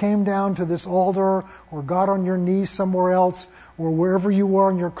when you came down to this altar or got on your knees somewhere else or wherever you were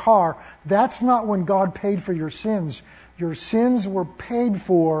in your car. That's not when God paid for your sins. Your sins were paid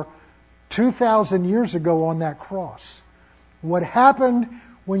for 2,000 years ago on that cross. What happened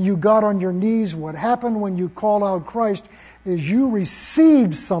when you got on your knees, what happened when you called out Christ, is you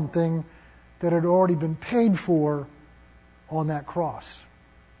received something that had already been paid for on that cross.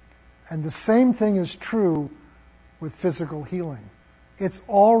 And the same thing is true with physical healing. It's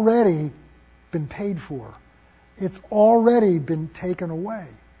already been paid for. It's already been taken away.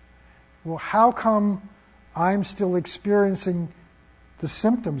 Well, how come I'm still experiencing the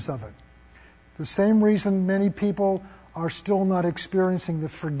symptoms of it? The same reason many people are still not experiencing the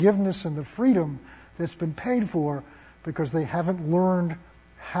forgiveness and the freedom that's been paid for, because they haven't learned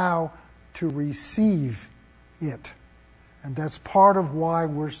how to receive it. And that's part of why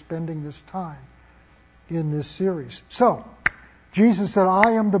we're spending this time in this series. So, Jesus said,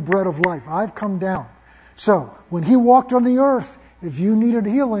 I am the bread of life. I've come down. So, when He walked on the earth, if you needed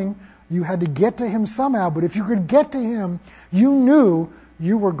healing, you had to get to Him somehow. But if you could get to Him, you knew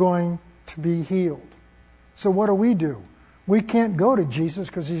you were going to be healed. So what do? We can't go to Jesus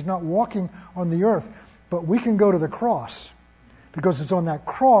because He's not walking on the earth. But we can go to the cross, because it's on that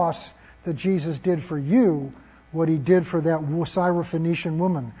cross that Jesus did for you what He did for that Syrophoenician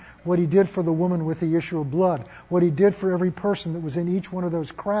woman, what He did for the woman with the issue of blood, what He did for every person that was in each one of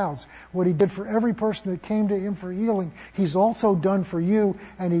those crowds, what He did for every person that came to Him for healing. He's also done for you,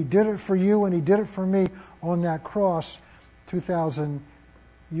 and He did it for you, and He did it for me on that cross 2,000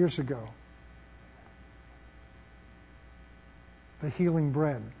 years ago. The healing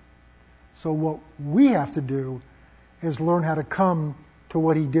bread. So what we have to do is learn how to come to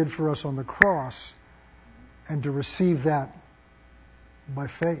what He did for us on the cross and to receive that by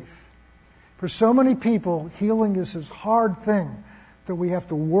faith. For so many people, healing is this hard thing that we have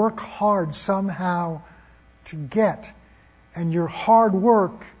to work hard somehow to get. And your hard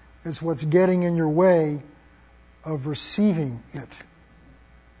work is what's getting in your way of receiving it.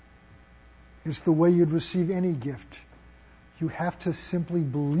 It's the way you'd receive any gift. You have to simply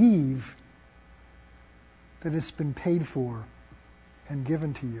believe that it's been paid for and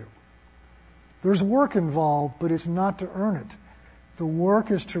given to you. There's work involved, but it's not to earn it. The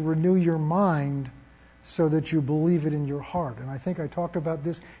work is to renew your mind so that you believe it in your heart. And I think I talked about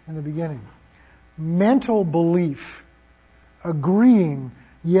this in the beginning. Mental belief agreeing,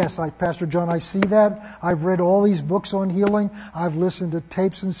 yes, Pastor John, I see that. I've read all these books on healing. I've listened to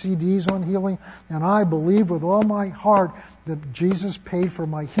tapes and CDs on healing. And I believe with all my heart that Jesus paid for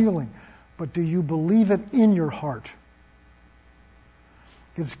my healing. But do you believe it in your heart?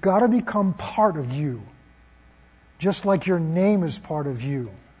 It's got to become part of you. Just like your name is part of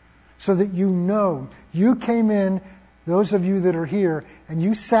you. So that you know, you came in, those of you that are here, and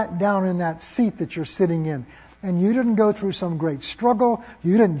you sat down in that seat that you're sitting in. And you didn't go through some great struggle.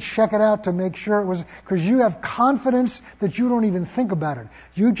 You didn't check it out to make sure it was, because you have confidence that you don't even think about it.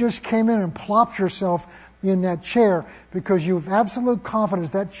 You just came in and plopped yourself in that chair because you have absolute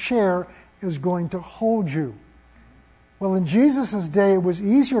confidence that chair is going to hold you. Well, in Jesus' day, it was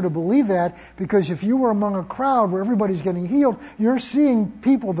easier to believe that because if you were among a crowd where everybody's getting healed, you're seeing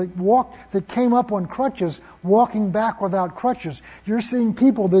people that came up on crutches walking back without crutches. You're seeing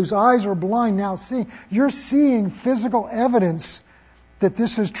people whose eyes are blind now seeing. You're seeing physical evidence that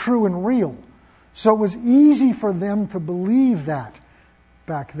this is true and real. So it was easy for them to believe that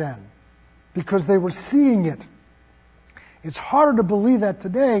back then because they were seeing it. It's harder to believe that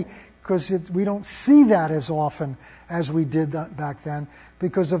today because we don't see that as often as we did that back then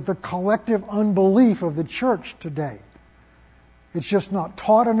because of the collective unbelief of the church today. It's just not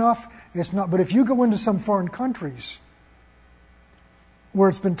taught enough. But if you go into some foreign countries where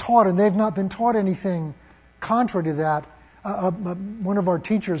it's been taught and they've not been taught anything contrary to that, one of our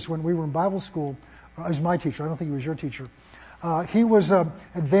teachers when we were in Bible school, he was my teacher, I don't think he was your teacher, he was an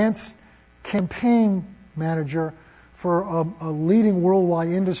advanced campaign manager for a leading worldwide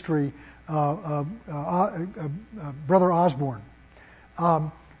industry, Brother Osborne.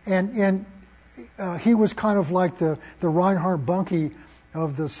 And he was kind of like the Reinhard Bonnke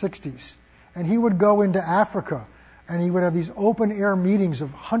of the 60s. And he would go into Africa, and he would have these open-air meetings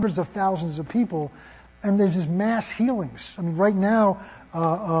of hundreds of thousands of people, and there's just mass healings. I mean, right now,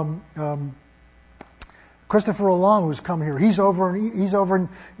 Christopher Along, who's come here, he's over in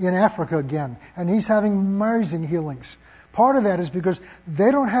Africa again, and he's having amazing healings. Part of that is because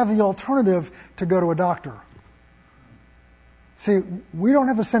they don't have the alternative to go to a doctor. See, we don't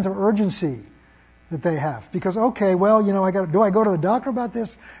have the sense of urgency that they have. Because, okay, well, do I go to the doctor about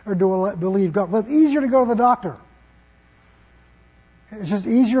this or do I believe God? Well, it's easier to go to the doctor. It's just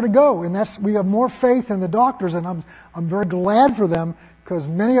easier to go. And we have more faith in the doctors, and I'm very glad for them because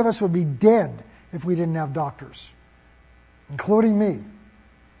many of us would be dead if we didn't have doctors, including me.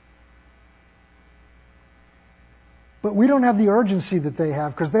 But we don't have the urgency that they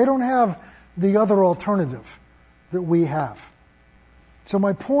have because they don't have the other alternative that we have. So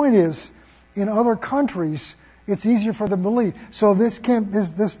my point is, in other countries, it's easier for them to believe. So this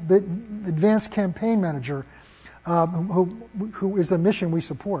advanced campaign manager, who is a mission we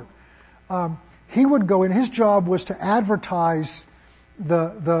support, he would go in. His job was to advertise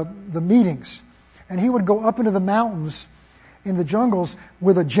the meetings, and he would go up into the mountains, in the jungles,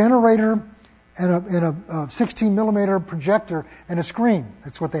 with a generator and a 16 millimeter projector and a screen.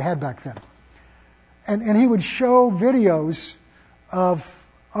 That's what they had back then. And he would show videos of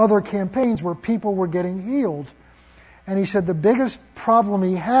other campaigns where people were getting healed. And he said the biggest problem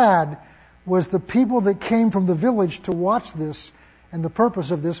he had was the people that came from the village to watch this, and the purpose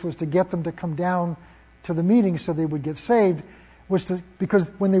of this was to get them to come down to the meeting so they would get saved, because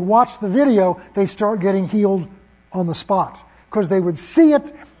when they watched the video, they start getting healed on the spot. Because they would see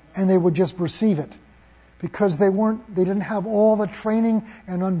it and they would just receive it. Because they didn't have all the training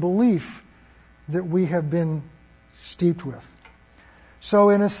and unbelief that we have been steeped with. So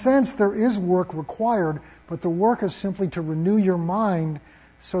in a sense, there is work required, but the work is simply to renew your mind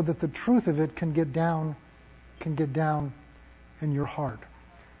so that the truth of it can get down in your heart.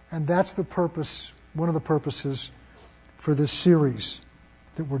 And that's the purpose, one of the purposes for this series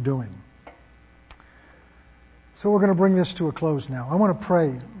that we're doing. So we're going to bring this to a close now. I want to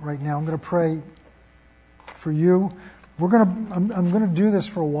pray right now. I'm going to pray for you. I'm going to do this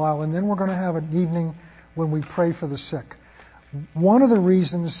for a while, and then we're going to have an evening when we pray for the sick. One of the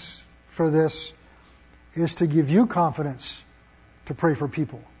reasons for this is to give you confidence to pray for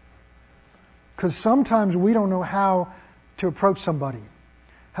people. Because sometimes we don't know how to approach somebody.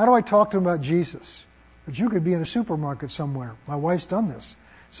 How do I talk to them about Jesus? But you could be in a supermarket somewhere. My wife's done this.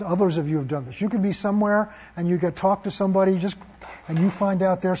 So others of you have done this. You could be somewhere and you get talk to somebody and you find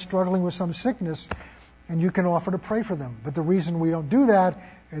out they're struggling with some sickness, and you can offer to pray for them. But the reason we don't do that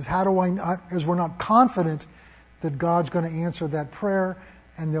is is we're not confident that God's going to answer that prayer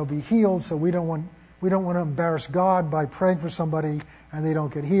and they'll be healed. So we don't want to embarrass God by praying for somebody and they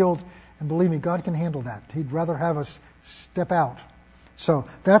don't get healed. And believe me, God can handle that. He'd rather have us step out So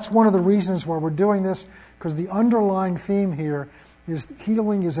that's one of the reasons why we're doing this, because the underlying theme here is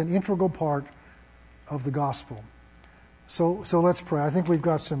healing is an integral part of the gospel. So let's pray. I think we've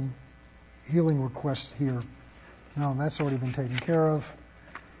got some healing requests here. No, that's already been taken care of.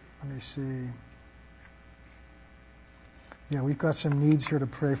 Let me see. Yeah, we've got some needs here to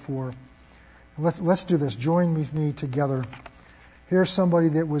pray for. Let's do this. Join with me together. Here's somebody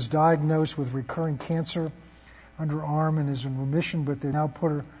that was diagnosed with recurring cancer underarm and is in remission, but they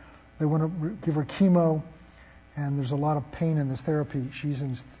want to give her chemo, and there's a lot of pain in this therapy. She's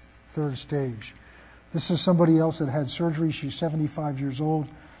in third stage. This is somebody else that had surgery. She's 75 years old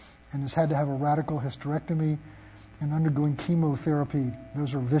and has had to have a radical hysterectomy and undergoing chemotherapy.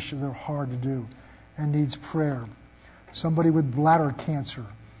 Those are vicious, they're hard to do, and needs prayer. Somebody with bladder cancer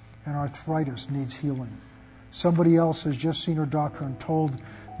and arthritis needs healing. Somebody else has just seen her doctor and told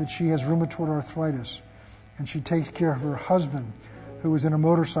that she has rheumatoid arthritis, and she takes care of her husband who was in a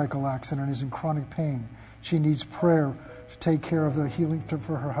motorcycle accident and is in chronic pain. She needs prayer to take care of the healing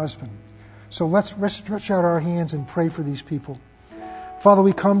for her husband. So let's stretch out our hands and pray for these people. Father,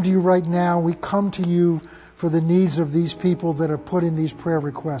 we come to you right now. We come to you for the needs of these people that are put in these prayer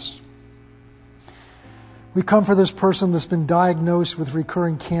requests. We come for this person that's been diagnosed with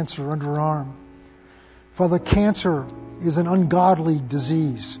recurring cancer underarm. Father, cancer is an ungodly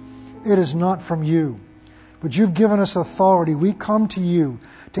disease. It is not from you. But you've given us authority. We come to you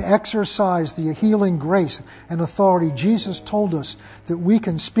to exercise the healing grace and authority. Jesus told us that we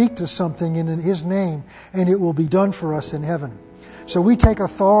can speak to something in His name and it will be done for us in heaven. So we take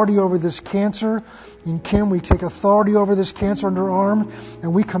authority over this cancer in Kim. We take authority over this cancer underarm,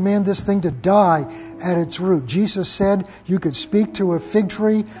 and we command this thing to die at its root. Jesus said you could speak to a fig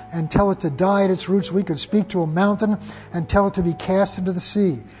tree and tell it to die at its roots. We could speak to a mountain and tell it to be cast into the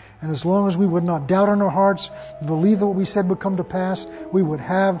sea. And as long as we would not doubt in our hearts, believe that what we said would come to pass, we would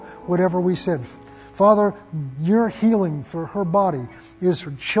have whatever we said. Father, your healing for her body is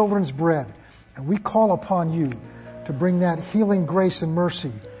her children's bread. And we call upon you to bring that healing grace and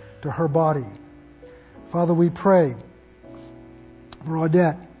mercy to her body. Father, we pray for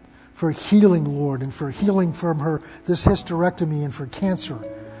Odette, for healing, Lord, and for healing from her this hysterectomy and for cancer.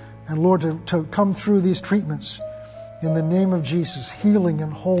 And Lord, to come through these treatments in the name of Jesus, healing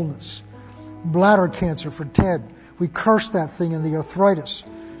and wholeness. Bladder cancer for Ted, we curse that thing in the arthritis.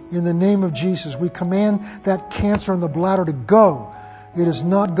 In the name of Jesus, we command that cancer in the bladder to go. It is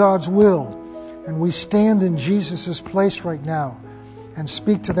not God's will. And we stand in Jesus' place right now and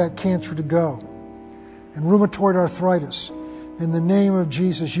speak to that cancer to go. And rheumatoid arthritis, in the name of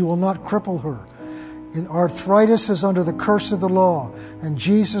Jesus, you will not cripple her. Arthritis is under the curse of the law, and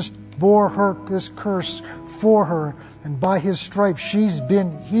Jesus bore this curse for her, and by His stripes she's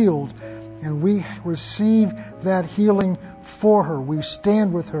been healed, and we receive that healing for her. We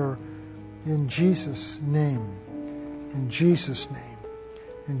stand with her in Jesus' name. In Jesus' name.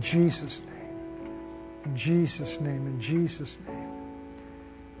 In Jesus' name. In Jesus' name, in Jesus' name,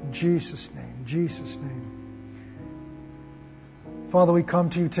 in Jesus' name, in Jesus' name. Father, we come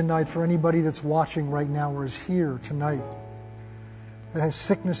to you tonight for anybody that's watching right now or is here tonight that has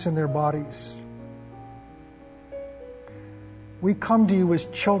sickness in their bodies. We come to you as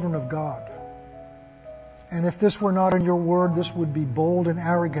children of God. And if this were not in your word, this would be bold and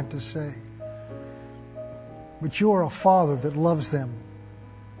arrogant to say. But you are a Father that loves them.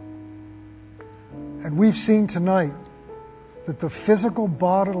 And we've seen tonight that the physical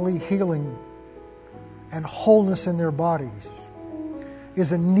bodily healing and wholeness in their bodies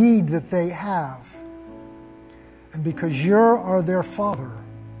is a need that they have. And because you are their Father,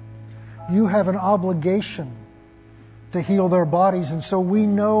 you have an obligation to heal their bodies. And so we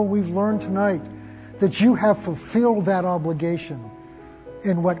know, we've learned tonight, that you have fulfilled that obligation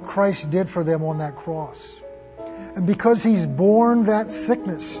in what Christ did for them on that cross. And because He's borne that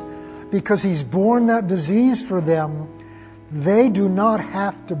sickness, because He's borne that disease for them, they do not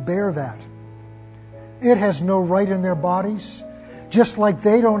have to bear that. It has no right in their bodies. Just like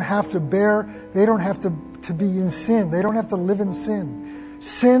they don't have to be in sin. They don't have to live in sin.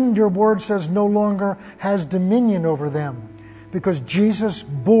 Sin, your word says, no longer has dominion over them because Jesus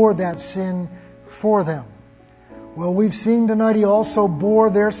bore that sin for them. Well, we've seen tonight He also bore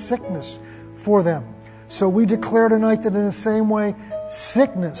their sickness for them. So we declare tonight that in the same way,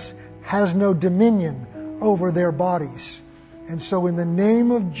 sickness has no dominion over their bodies. And so in the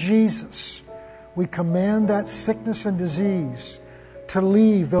name of Jesus, we command that sickness and disease to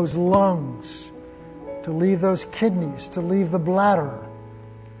leave those lungs, to leave those kidneys, to leave the bladder,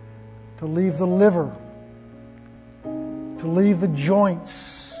 to leave the liver, to leave the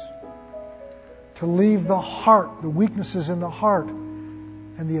joints, to leave the heart, the weaknesses in the heart,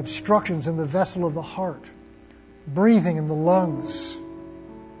 and the obstructions in the vessel of the heart, breathing in the lungs,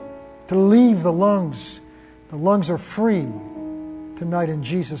 to leave the lungs. The lungs are free tonight in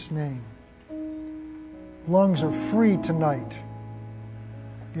Jesus' name. Lungs are free tonight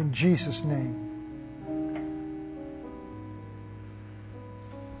in Jesus' name.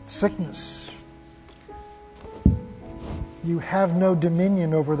 Sickness. You have no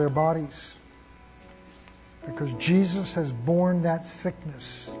dominion over their bodies because Jesus has borne that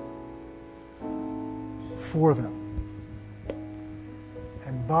sickness for them.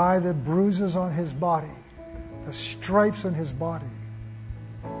 And by the bruises on his body, the stripes on his body,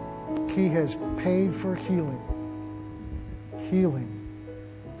 he has paid for healing. Healing.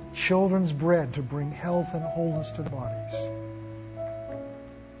 Children's bread to bring health and wholeness to the bodies.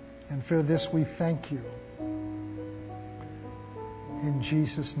 And for this we thank you. In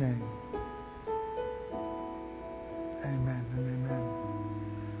Jesus' name. Amen and amen.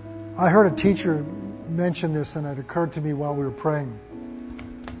 I heard a teacher mention this, and it occurred to me while we were praying.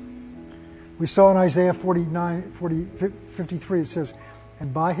 We saw in Isaiah 53, it says,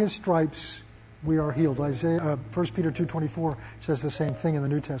 and by his stripes we are healed. 1 Peter 2:24 says the same thing in the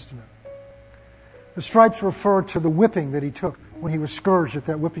New Testament. The stripes refer to the whipping that he took when he was scourged at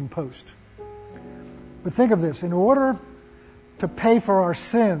that whipping post. But think of this. In order to pay for our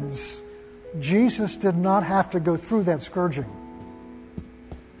sins, Jesus did not have to go through that scourging.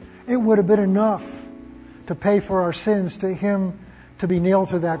 It would have been enough to pay for our sins, to him to be nailed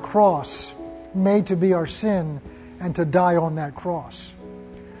to that cross, made to be our sin, and to die on that cross.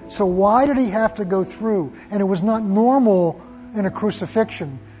 So why did he have to go through? And it was not normal in a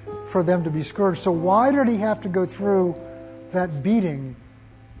crucifixion for them to be scourged. So why did he have to go through that beating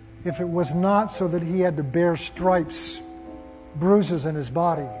if it was not so that he had to bear stripes, bruises in his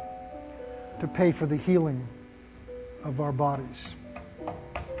body to pay for the healing of our bodies?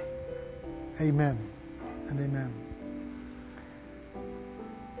 Amen and amen.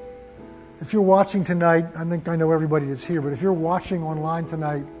 If you're watching tonight, I think I know everybody that's here, but if you're watching online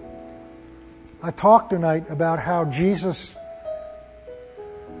tonight, I talked tonight about how Jesus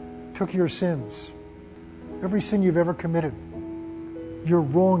took your sins, every sin you've ever committed, your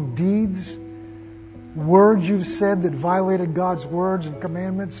wrong deeds, words you've said that violated God's words and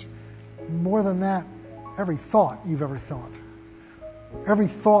commandments. More than that, every thought you've ever thought, every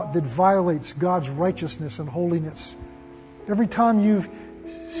thought that violates God's righteousness and holiness, every time you've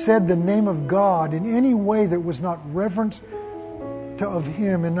said the name of God in any way that was not reverent of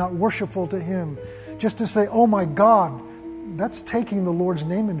him and not worshipful to him, just to say, oh my God, that's taking the Lord's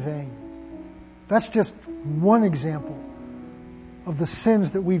name in vain. That's just one example of the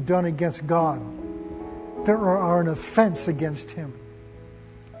sins that we've done against God that are an offense against him.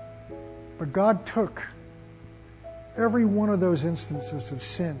 But God took every one of those instances of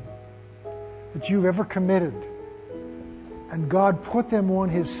sin that you've ever committed, and God put them on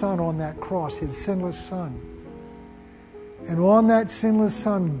his Son on that cross, his sinless Son. And on that sinless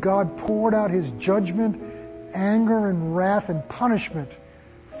Son, God poured out his judgment, anger, and wrath and punishment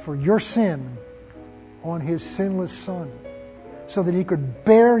for your sin on his sinless Son, so that he could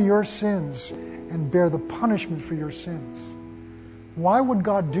bear your sins and bear the punishment for your sins. Why would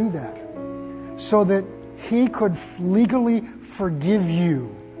God do that? So that he could legally forgive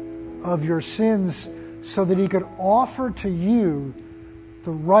you of your sins, so that he could offer to you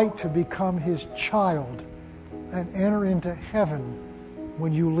the right to become his child and enter into heaven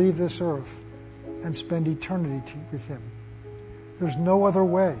when you leave this earth and spend eternity with him. There's no other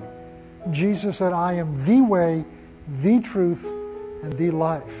way. Jesus said, I am the way, the truth, and the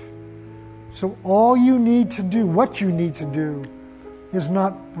life. So all you need to do, what you need to do, is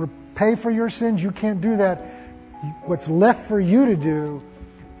not pay for your sins. You can't do that. What's left for you to do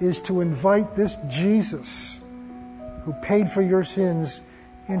is to invite this Jesus who paid for your sins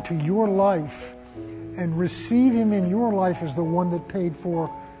into your life and receive him in your life as the one that paid for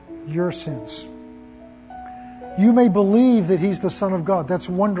your sins. You may believe that he's the Son of God. That's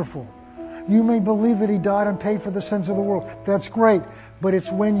wonderful. You may believe that he died and paid for the sins of the world. That's great. But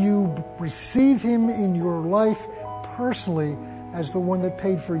it's when you receive him in your life personally as the one that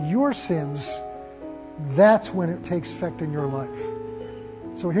paid for your sins, that's when it takes effect in your life.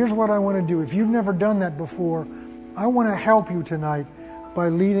 So here's what I want to do. If you've never done that before, I want to help you tonight by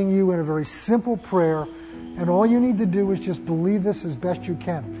leading you in a very simple prayer. And all you need to do is just believe this as best you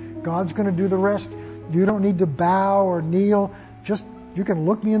can. God's going to do the rest. You don't need to bow or kneel. Just, you can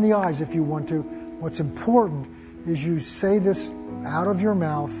look me in the eyes if you want to. What's important is you say this out of your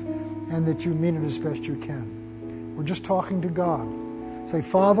mouth and that you mean it as best you can. We're just talking to God. Say,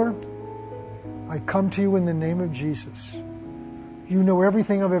 Father, I come to you in the name of Jesus. You know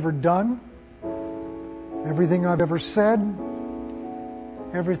everything I've ever done, everything I've ever said,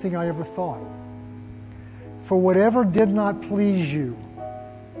 everything I ever thought. For whatever did not please you,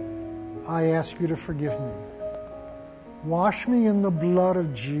 I ask you to forgive me. Wash me in the blood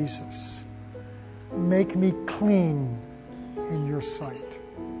of Jesus. Make me clean in your sight.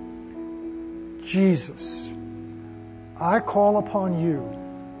 Jesus, I call upon you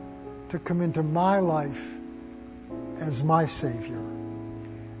to come into my life as my Savior.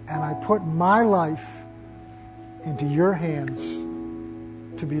 And I put my life into your hands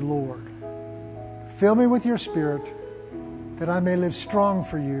to be Lord. Fill me with your Spirit that I may live strong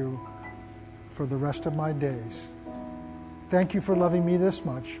for you for the rest of my days. Thank you for loving me this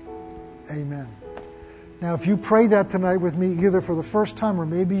much. Amen. Now, if you pray that tonight with me, either for the first time or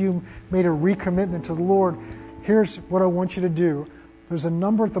maybe you made a recommitment to the Lord, here's what I want you to do. There's a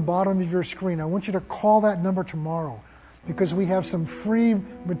number at the bottom of your screen. I want you to call that number tomorrow because we have some free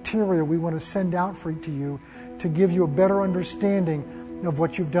material we want to send out to you to give you a better understanding of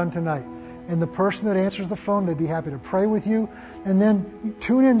what you've done tonight. And the person that answers the phone, they'd be happy to pray with you. And then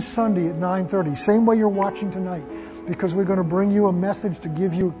tune in Sunday at 9:30, same way you're watching tonight, because we're going to bring you a message to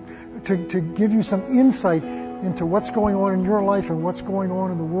give you some insight into what's going on in your life and what's going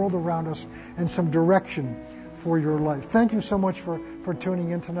on in the world around us and some direction for your life. Thank you so much for tuning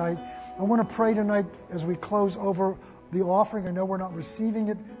in tonight. I want to pray tonight as we close over the offering. I know we're not receiving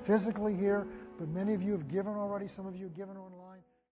it physically here, but many of you have given already. Some of you have given online.